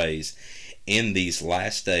many ways, in these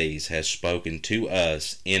last days has spoken to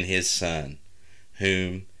us in His Son,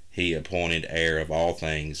 whom He appointed heir of all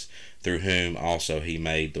things, through whom also He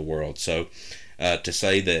made the world. So to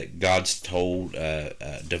say that God's told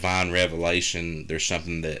divine revelation, there's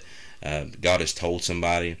something that God has told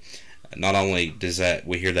somebody. Not only does that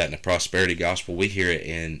we hear that in the prosperity gospel, we hear it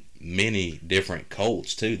in many different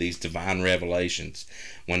cults too. These divine revelations,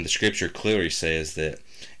 when the Scripture clearly says that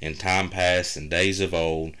in time past and days of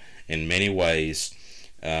old, in many ways,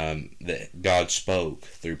 that God spoke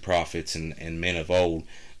through prophets and men of old.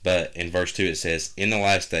 But in verse 2 it says, in the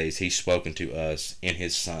last days He's spoken to us in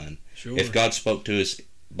His Son. Sure. If God spoke to us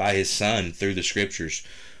by His Son through the Scriptures,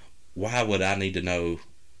 why would I need to know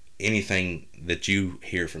anything that you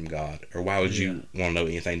hear from God? Or why would you want to know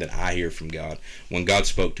anything that I hear from God? When God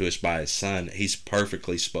spoke to us by His Son, He's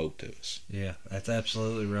perfectly spoke to us. Yeah, that's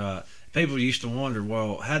absolutely right. People used to wonder,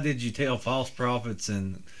 well, how did you tell false prophets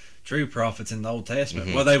and true prophets in the Old Testament?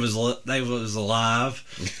 Mhm. Well, they was alive.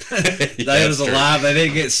 They That's was true. alive. They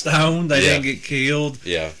didn't get stoned. They Yeah. didn't get killed.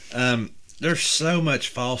 Yeah. There's so much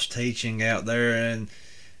false teaching out there, and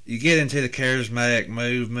you get into the charismatic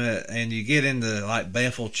movement, and you get into like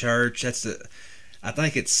Bethel Church. I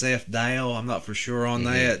think it's Seth Dow. I'm not for sure on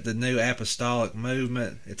Mhm. that. The New Apostolic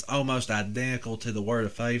Movement. It's almost identical to the Word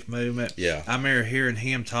of Faith movement. Yeah. I remember hearing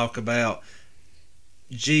him talk about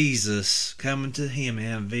Jesus coming to him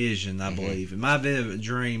in a vision, I Mhm. believe. It might have been a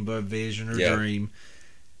dream, but a vision or Yeah. dream,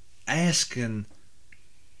 asking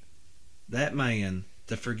that man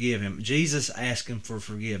to forgive him. Jesus asking for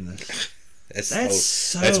forgiveness. That's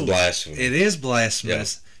blasphemy. It is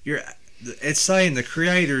blasphemous. It's saying the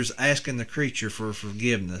Creator's asking the creature for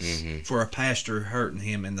forgiveness Mhm. for a pastor hurting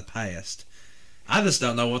him in the past. I just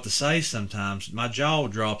don't know what to say sometimes. My jaw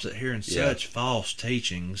drops at hearing Yeah. such false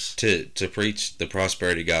teachings. To preach the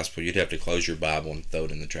prosperity gospel, you'd have to close your Bible and throw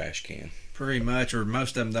it in the trash can. Pretty much, or most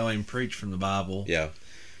of them don't even preach from the Bible. Yeah,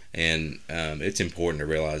 and it's important to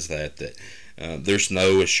realize that there's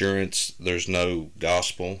no assurance, there's no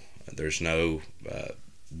gospel, there's no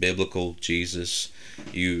biblical Jesus.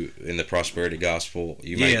 You in the prosperity gospel,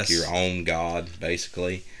 you make Yes. your own God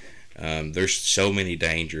basically. There's so many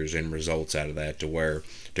dangers and results out of that, to where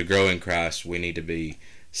to grow in Christ we need to be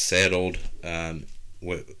settled.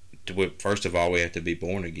 First of all, we have to be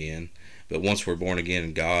born again. But once we're born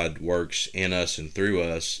again, God works in us and through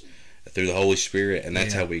us, through the Holy Spirit, and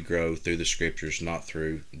that's Yeah. how we grow, through the Scriptures, not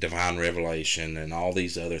through divine revelation and all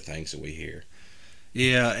these other things that we hear.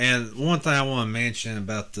 Yeah, and one thing I want to mention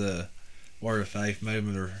about the Word of Faith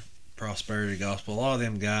movement or prosperity gospel, a lot of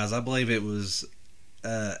them guys, I believe it was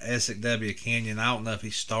Essex W. Kenyon, I don't know if he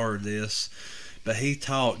started this, but he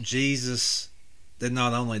taught Jesus did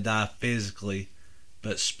not only die physically,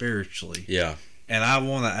 but spiritually. Yeah, And I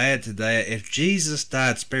want to add to that, if Jesus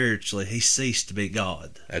died spiritually, he ceased to be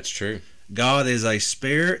God. That's true. God is a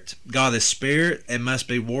spirit. God is spirit and must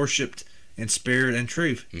be worshipped in spirit and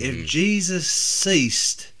truth. If Jesus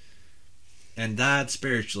ceased and died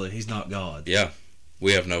spiritually, he's not God. Yeah.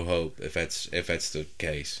 We have no hope if that's the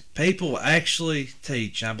case. People actually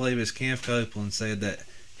teach, I believe it's Kenneth Copeland said that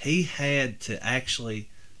he had to actually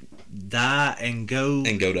die and go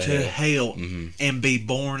to hell and be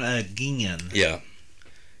born again. Yeah.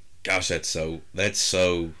 Gosh, that's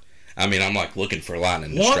so. I mean, I'm like looking for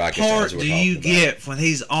lightning to what strike. What part do you get when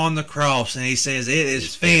he's on the cross and he says, "It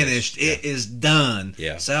is finished. Yeah. It is done.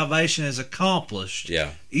 Yeah. Salvation is accomplished."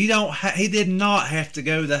 Yeah. You don't. He did not have to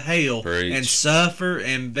go to hell and suffer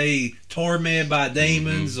and be tormented by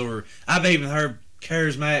demons. Or I've even heard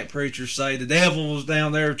charismatic preachers say the devil was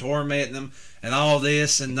down there tormenting them and all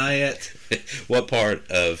this and that. What part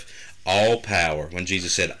of all power, when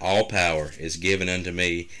Jesus said, "All power is given unto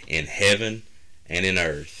me in heaven and in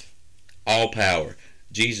earth"? All power.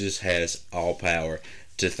 Jesus has all power.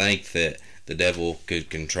 To think that the devil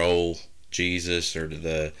could control Jesus, or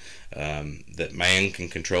that man can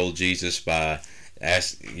control Jesus by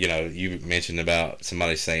you mentioned about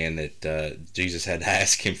somebody saying that Jesus had to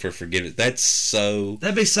ask him for forgiveness.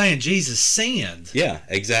 That'd be saying Jesus sinned. Yeah,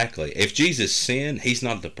 exactly. If Jesus sinned, he's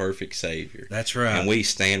not the perfect Savior. That's right. And we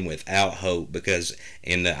stand without hope, because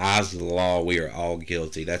in the eyes of the law, we are all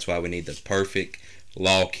guilty. That's why we need the perfect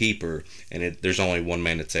law keeper, and there's only one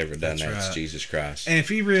man that's ever done that. It's Jesus Christ. And if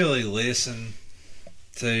you really listen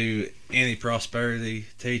to any prosperity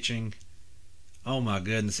teaching, oh my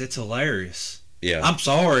goodness, it's hilarious. Yeah. I'm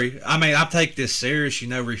sorry. I mean, I take this serious,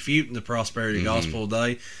 refuting the prosperity gospel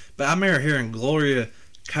today. But I remember hearing Gloria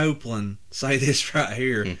Copeland say this right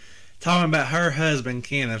here, talking about her husband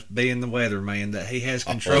Kenneth being the weatherman, that he has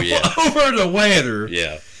control over the weather.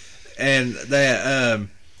 Yeah. And that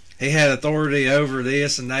he had authority over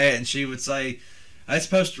this and that, and she would say, "It's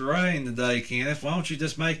supposed to rain today, Kenneth. Why don't you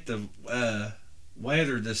just make the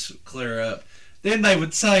weather just clear up?" Then they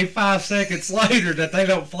would say 5 seconds later that they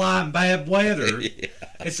don't fly in bad weather. Yeah.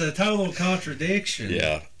 It's a total contradiction.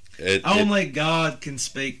 Yeah. Only God can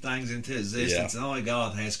speak things into existence, and only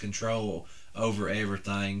God has control over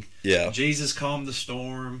everything. Yeah. Jesus calmed the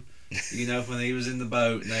storm, when he was in the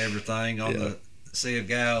boat and everything on the Sea of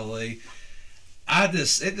Galilee.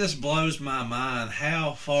 It just blows my mind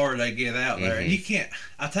how far they get out there. And you can't,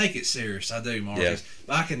 I take it serious, I do, Marcus.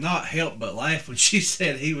 But I cannot help but laugh when she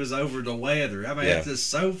said he was over the weather. I mean, it's just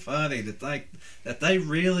so funny to think that they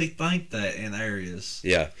really think that in areas.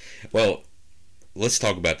 Yeah. Well, let's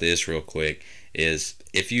talk about this real quick. Is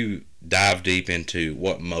if you dive deep into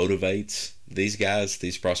what motivates these guys,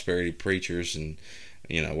 these prosperity preachers, and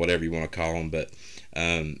whatever you want to call them, but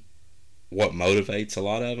what motivates a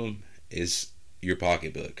lot of them is your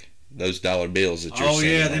pocketbook. Those dollar bills that you're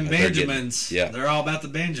seeing. Them Benjamins. They're all about the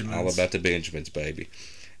Benjamins. All about the Benjamins, baby.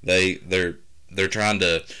 They're trying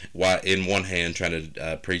to, in one hand, trying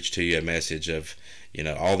to preach to you a message of,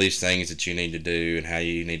 all these things that you need to do and how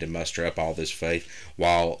you need to muster up all this faith,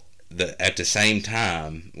 while at the same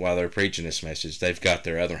time, while they're preaching this message, they've got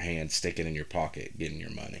their other hand sticking in your pocket, getting your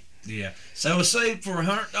money. Yeah. Sow a seed for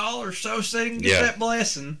 $100, sow a seed and get that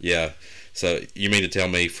blessing. Yeah. So you mean to tell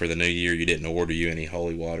me for the new year you didn't order you any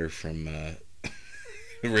holy water from the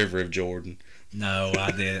River of Jordan? No,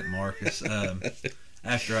 I didn't, Marcus.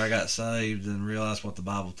 After I got saved and realized what the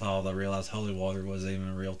Bible taught, I realized holy water wasn't even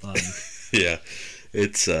a real thing. Yeah,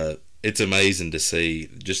 it's amazing to see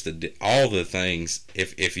just all the things.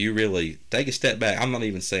 If you really take a step back, I'm not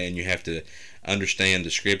even saying you have to understand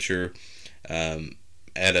the Scripture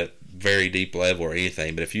at a very deep level or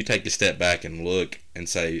anything, but if you take a step back and look and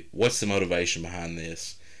say, what's the motivation behind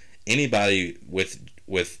this? Anybody with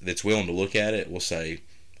that's willing to look at it will say,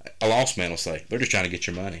 a lost man will say, they're just trying to get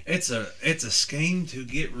your money. It's a scheme to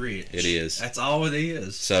get rich. It is. That's all it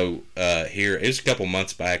is. So here, it was a couple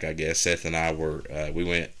months back, I guess, Seth and I we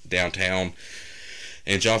went downtown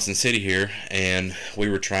in Johnson City here, and we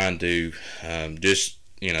were trying to just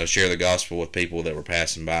share the gospel with people that were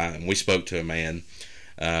passing by, and we spoke to a man.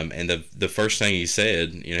 And the first thing he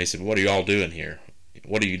said, he said, "What are you all doing here?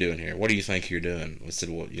 What are you doing here? What do you think you're doing?" I said,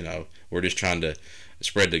 "Well, we're just trying to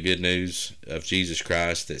spread the good news of Jesus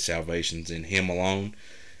Christ, that salvation's in Him alone."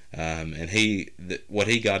 And what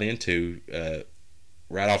he got into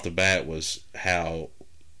right off the bat was how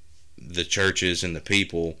the churches and the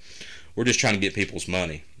people were just trying to get people's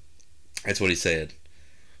money. That's what he said,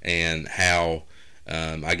 and how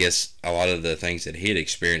I guess a lot of the things that he had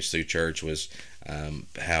experienced through church was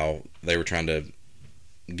how they were trying to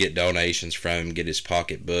get donations from him, get his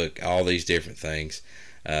pocketbook, all these different things.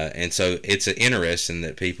 And so it's interesting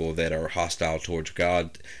that people that are hostile towards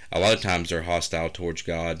God, a lot of times they're hostile towards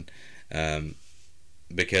God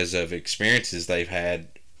because of experiences they've had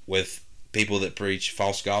with people that preach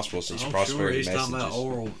false gospels, these prosperity he's messages. talking about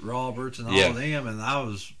Oral Roberts and all of them, and I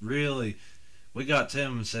was really, we got to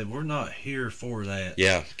him and said, we're not here for that.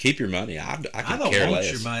 Yeah, keep your money. I I don't care want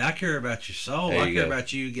less. your money. I care about your soul. There I you care go.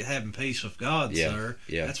 about you having peace with God, Yeah, sir.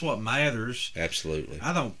 yeah. That's what matters. Absolutely.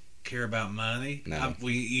 I don't care about money. No.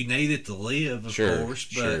 You need it to live, of Sure, course,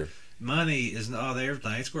 but sure. money is not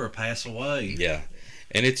everything. It's going to pass away. Yeah.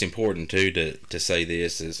 And it's important too to say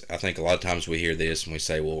this is I think a lot of times we hear this and we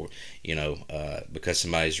say, well, because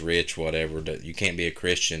somebody's rich, whatever, that you can't be a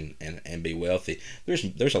Christian and be wealthy.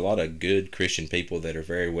 There's a lot of good Christian people that are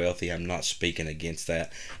very wealthy. I'm not speaking against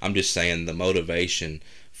that. I'm just saying the motivation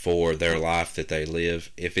for their life that they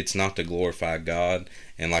live, if it's not to glorify God,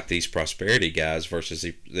 and like these prosperity guys versus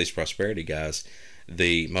these prosperity guys,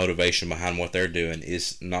 the motivation behind what they're doing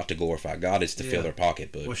is not to glorify God, it's to fill their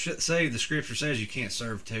pocketbook. Well, say the scripture says you can't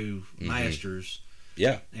serve two masters.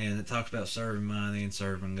 Yeah. And it talks about serving money and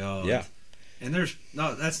serving God. Yeah. And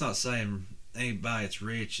that's not saying anybody that's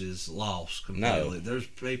rich is lost completely. No. There's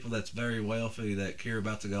people that's very wealthy that care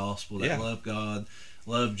about the gospel, that love God,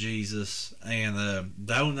 love Jesus, and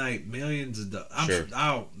donate millions of dollars.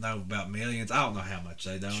 I don't know about millions. I don't know how much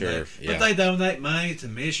they donate. Sure, yeah. But they donate money to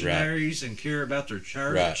missionaries and care about their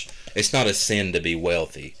church. Right. It's not a sin to be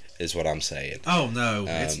wealthy, is what I'm saying. Oh, no,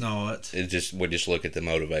 it's not. We just look at the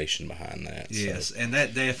motivation behind that. Yes, so. and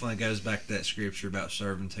that definitely goes back to that scripture about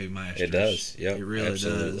serving two masters. It does, yeah. It really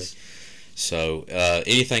absolutely. does. So,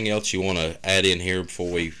 anything else you want to add in here before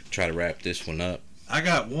we try to wrap this one up? I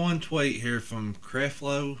got one tweet here from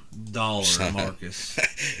Creflo Dollar, Marcus.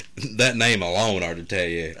 That name alone ought to tell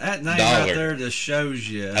you. That name Dollar. right there just shows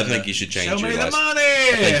you. I think you should change show your me last. the money.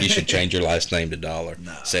 I think you should change your last name to Dollar.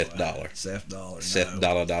 No, Seth Dollar. Seth Dollar. Seth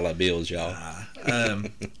no. dollar bills, y'all.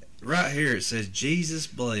 Right here it says Jesus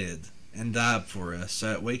bled and died for us so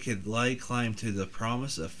that we could lay claim to the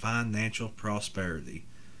promise of financial prosperity.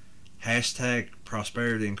 Hashtag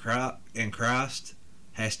prosperity in Christ.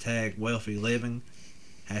 Hashtag wealthy living.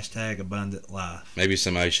 Hashtag abundant life. Maybe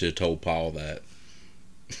somebody should have told Paul that.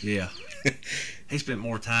 Yeah. He spent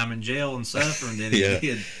more time in jail and suffering than he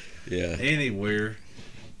did anywhere.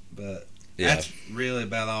 But that's really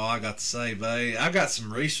about all I got to say, babe. I got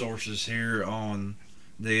some resources here on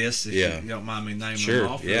this, if you don't mind me naming them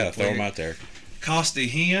off. Yeah, throw them out there. Costi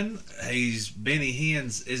Hinn, he's Benny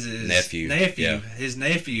Hinn's his nephew. Yeah. His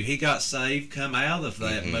nephew, he got saved, come out of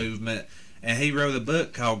that movement, and he wrote a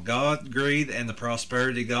book called God, Greed, and the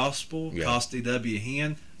Prosperity Gospel. Yeah. Costi W.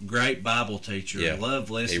 Hinn, great Bible teacher. Yeah. Love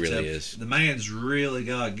listening He really to him. is. The man's really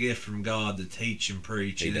got a gift from God to teach and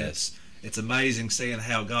preach. He and does. It's amazing seeing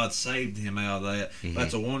how God saved him out of that.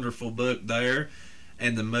 That's a wonderful book there.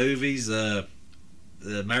 And the movies, the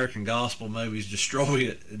American Gospel movies destroy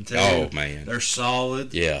it until they're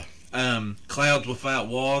solid. Yeah. Clouds Without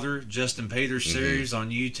Water, Justin Peters series on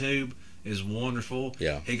YouTube is wonderful.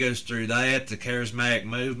 Yeah. He goes through that, the charismatic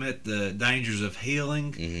movement, the dangers of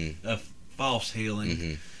healing, of false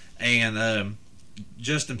healing. And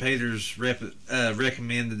Justin Peters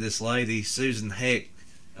recommended this lady, Susan Heck,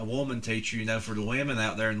 a woman teacher, for the women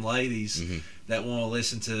out there and ladies that want to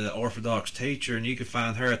listen to an Orthodox teacher, and you can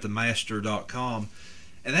find her at themaster.com.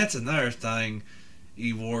 And that's another thing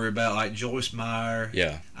you worry about, like Joyce Meyer.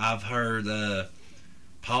 Yeah. I've heard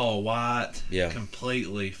Paul White. Yeah.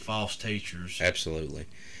 Completely false teachers. Absolutely.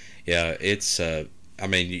 Yeah, it's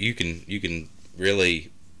you can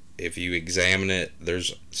really, if you examine it,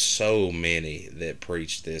 there's so many that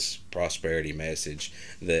preach this prosperity message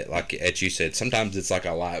that, like as you said, sometimes it's like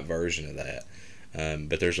a light version of that.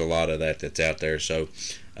 But there's a lot of that that's out there. So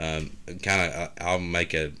I'll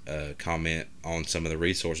make a comment on some of the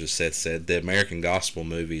resources Seth said. The American Gospel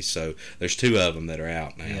movies, so there's 2 of them that are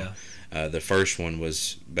out now. Yeah. The first one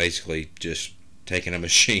was basically just taking a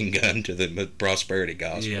machine gun to the prosperity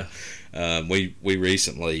gospel. Yeah. We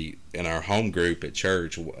recently, in our home group at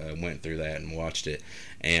church, went through that and watched it.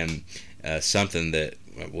 And something that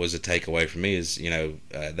was a takeaway for me is,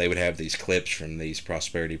 they would have these clips from these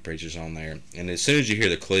prosperity preachers on there. And as soon as you hear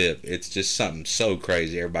the clip, it's just something so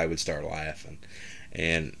crazy, everybody would start laughing.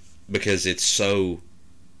 And because it's so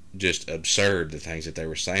just absurd, the things that they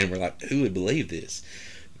were saying, we're like, who would believe this?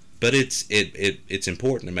 But it's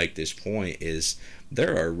important to make this point is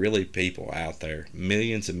there are really people out there,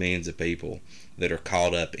 millions and millions of people that are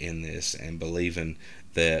caught up in this and believing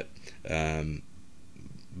that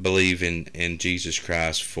believe in Jesus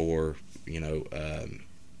Christ for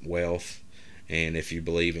wealth and if you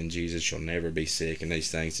believe in Jesus, you'll never be sick, and these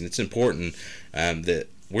things. And it's important that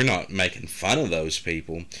we're not making fun of those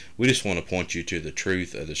people. We just want to point you to the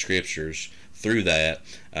truth of the Scriptures through that,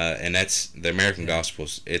 and that's the American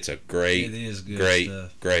Gospels. It's a great,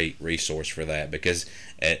 great resource for that, because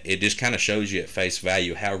it just kind of shows you at face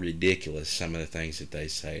value how ridiculous some of the things that they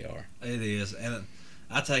say are. It is, and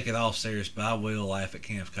I take it all serious, but I will laugh at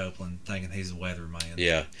Kenneth Copeland thinking he's a weatherman.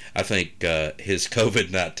 Yeah, I think his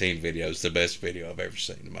COVID-19 video is the best video I've ever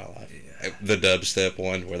seen in my life. Yeah. The dubstep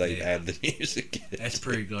one where they add the music. That's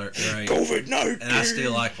pretty great. COVID-19. And I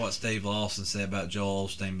still like what Steve Lawson said about Joel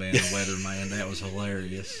Osteen being a weatherman. That was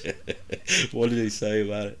hilarious. What did he say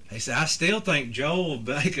about it? He said, I still think Joel would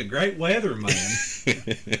make a great weatherman.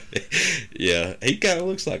 Yeah, he kind of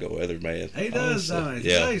looks like a weatherman. He does.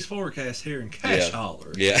 Today's forecast here in Cash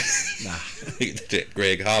Holler. Yeah. Nah.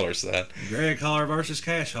 Greg Holler side. Greg Holler versus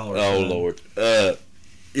Cash Holler. Oh, Lord.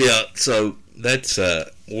 Yeah, so that's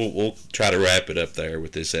we'll try to wrap it up there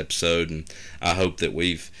with this episode, and I hope that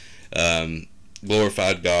we've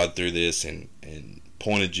glorified God through this and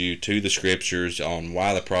pointed you to the Scriptures on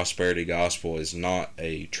why the prosperity gospel is not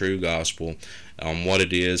a true gospel, on what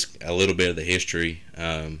it is, a little bit of the history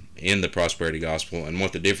in the prosperity gospel, and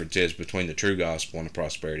what the difference is between the true gospel and the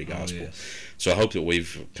prosperity gospel. Yes. So I hope that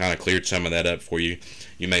we've kind of cleared some of that up for you.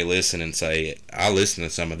 You may listen and say, I listen to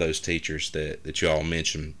some of those teachers that you all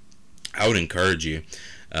mentioned. I would encourage you.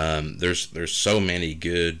 There's so many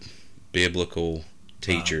good biblical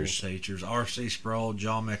teachers. Bible teachers. R.C. Sproul,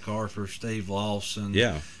 John MacArthur, Steve Lawson,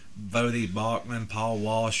 Voddie Baucham, Paul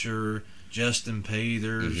Washer, Justin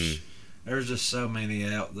Peters. Mm-hmm. There's just so many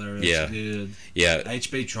out there that's good. Yeah.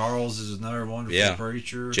 H.B. Charles is another wonderful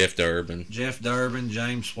preacher. Jeff Durbin,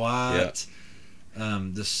 James White.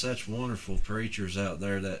 Just such wonderful preachers out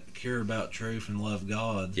there that care about truth and love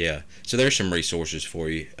God. Yeah. So there's some resources for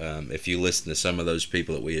you. If you listen to some of those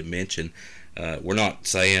people that we had mentioned, we're not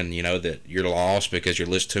saying, that you're lost because you're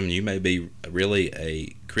listening to them. You may be really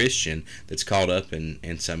a Christian that's caught up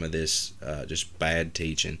in some of this just bad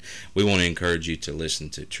teaching. We want to encourage you to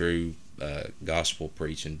listen to true gospel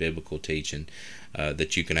preaching, biblical teaching,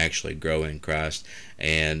 that you can actually grow in Christ.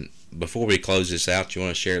 And before we close this out, you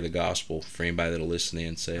want to share the gospel for anybody that'll listen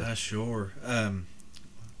in? Sure.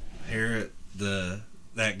 Here at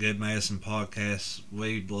That Good Medicine podcast,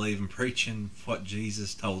 we believe in preaching what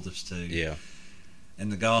Jesus told us to. Yeah.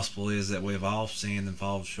 And the gospel is that we have all sinned and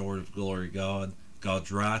fallen short of glory of God.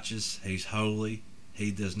 God's righteous. He's holy.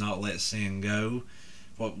 He does not let sin go.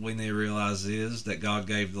 What we need to realize is that God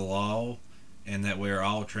gave the law and that we are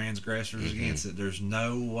all transgressors against it. There's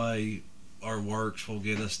no way our works will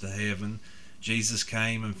get us to heaven. Jesus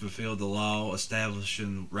came and fulfilled the law,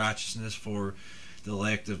 establishing righteousness for the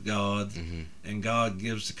elect of God. And God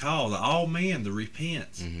gives the call to all men to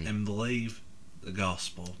repent and believe the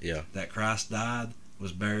gospel. Yeah. That Christ died,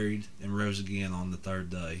 was buried, and rose again on the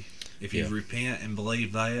third day. If you repent and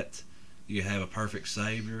believe that, you have a perfect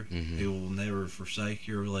Savior who will never forsake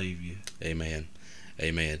you or leave you. Amen.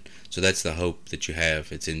 Amen. So that's the hope that you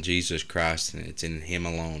have. It's in Jesus Christ, and it's in Him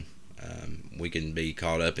alone. We can be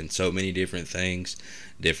caught up in so many different things,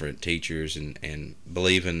 different teachers, and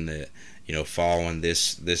believing that, following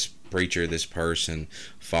this preacher, this person,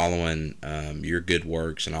 following your good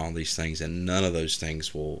works and all these things, and none of those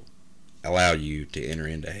things will allow you to enter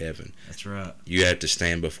into heaven. That's right. You have to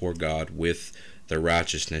stand before God with the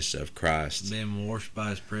righteousness of Christ, being washed by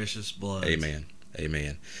His precious blood. Amen.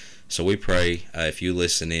 Amen. So we pray, if you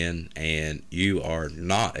listen in and you are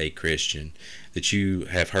not a Christian, that you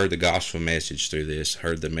have heard the gospel message through this,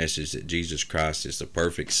 heard the message that Jesus Christ is the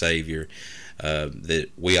perfect Savior, that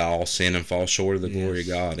we all sin and fall short of the glory of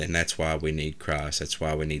God, and that's why we need Christ. That's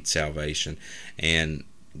why we need salvation. And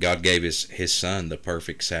God gave His Son the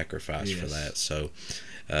perfect sacrifice for that. So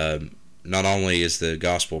not only is the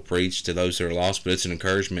gospel preached to those that are lost, but it's an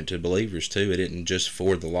encouragement to believers too. It isn't just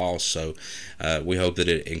for the lost. So we hope that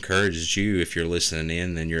it encourages you if you're listening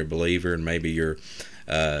in and you're a believer, and maybe you're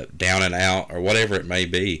down and out or whatever it may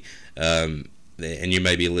be, and you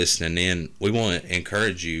may be listening in. We want to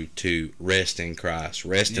encourage you to rest in Christ,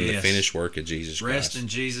 rest in the finished work of Jesus Christ. Rest in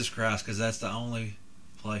Jesus Christ, because that's the only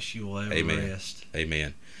place you will ever rest.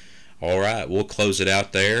 Amen. All right, we'll close it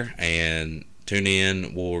out there, and tune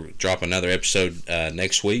in. We'll drop another episode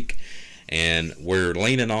next week, and we're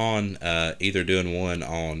leaning on either doing one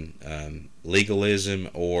on legalism,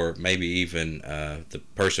 or maybe even the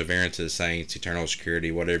perseverance of the saints, eternal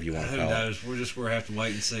security, whatever you want to call it. Who knows? We're just going to have to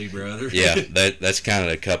wait and see, brother. Yeah, that's kind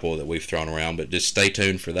of a couple that we've thrown around, but just stay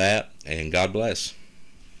tuned for that, and God bless.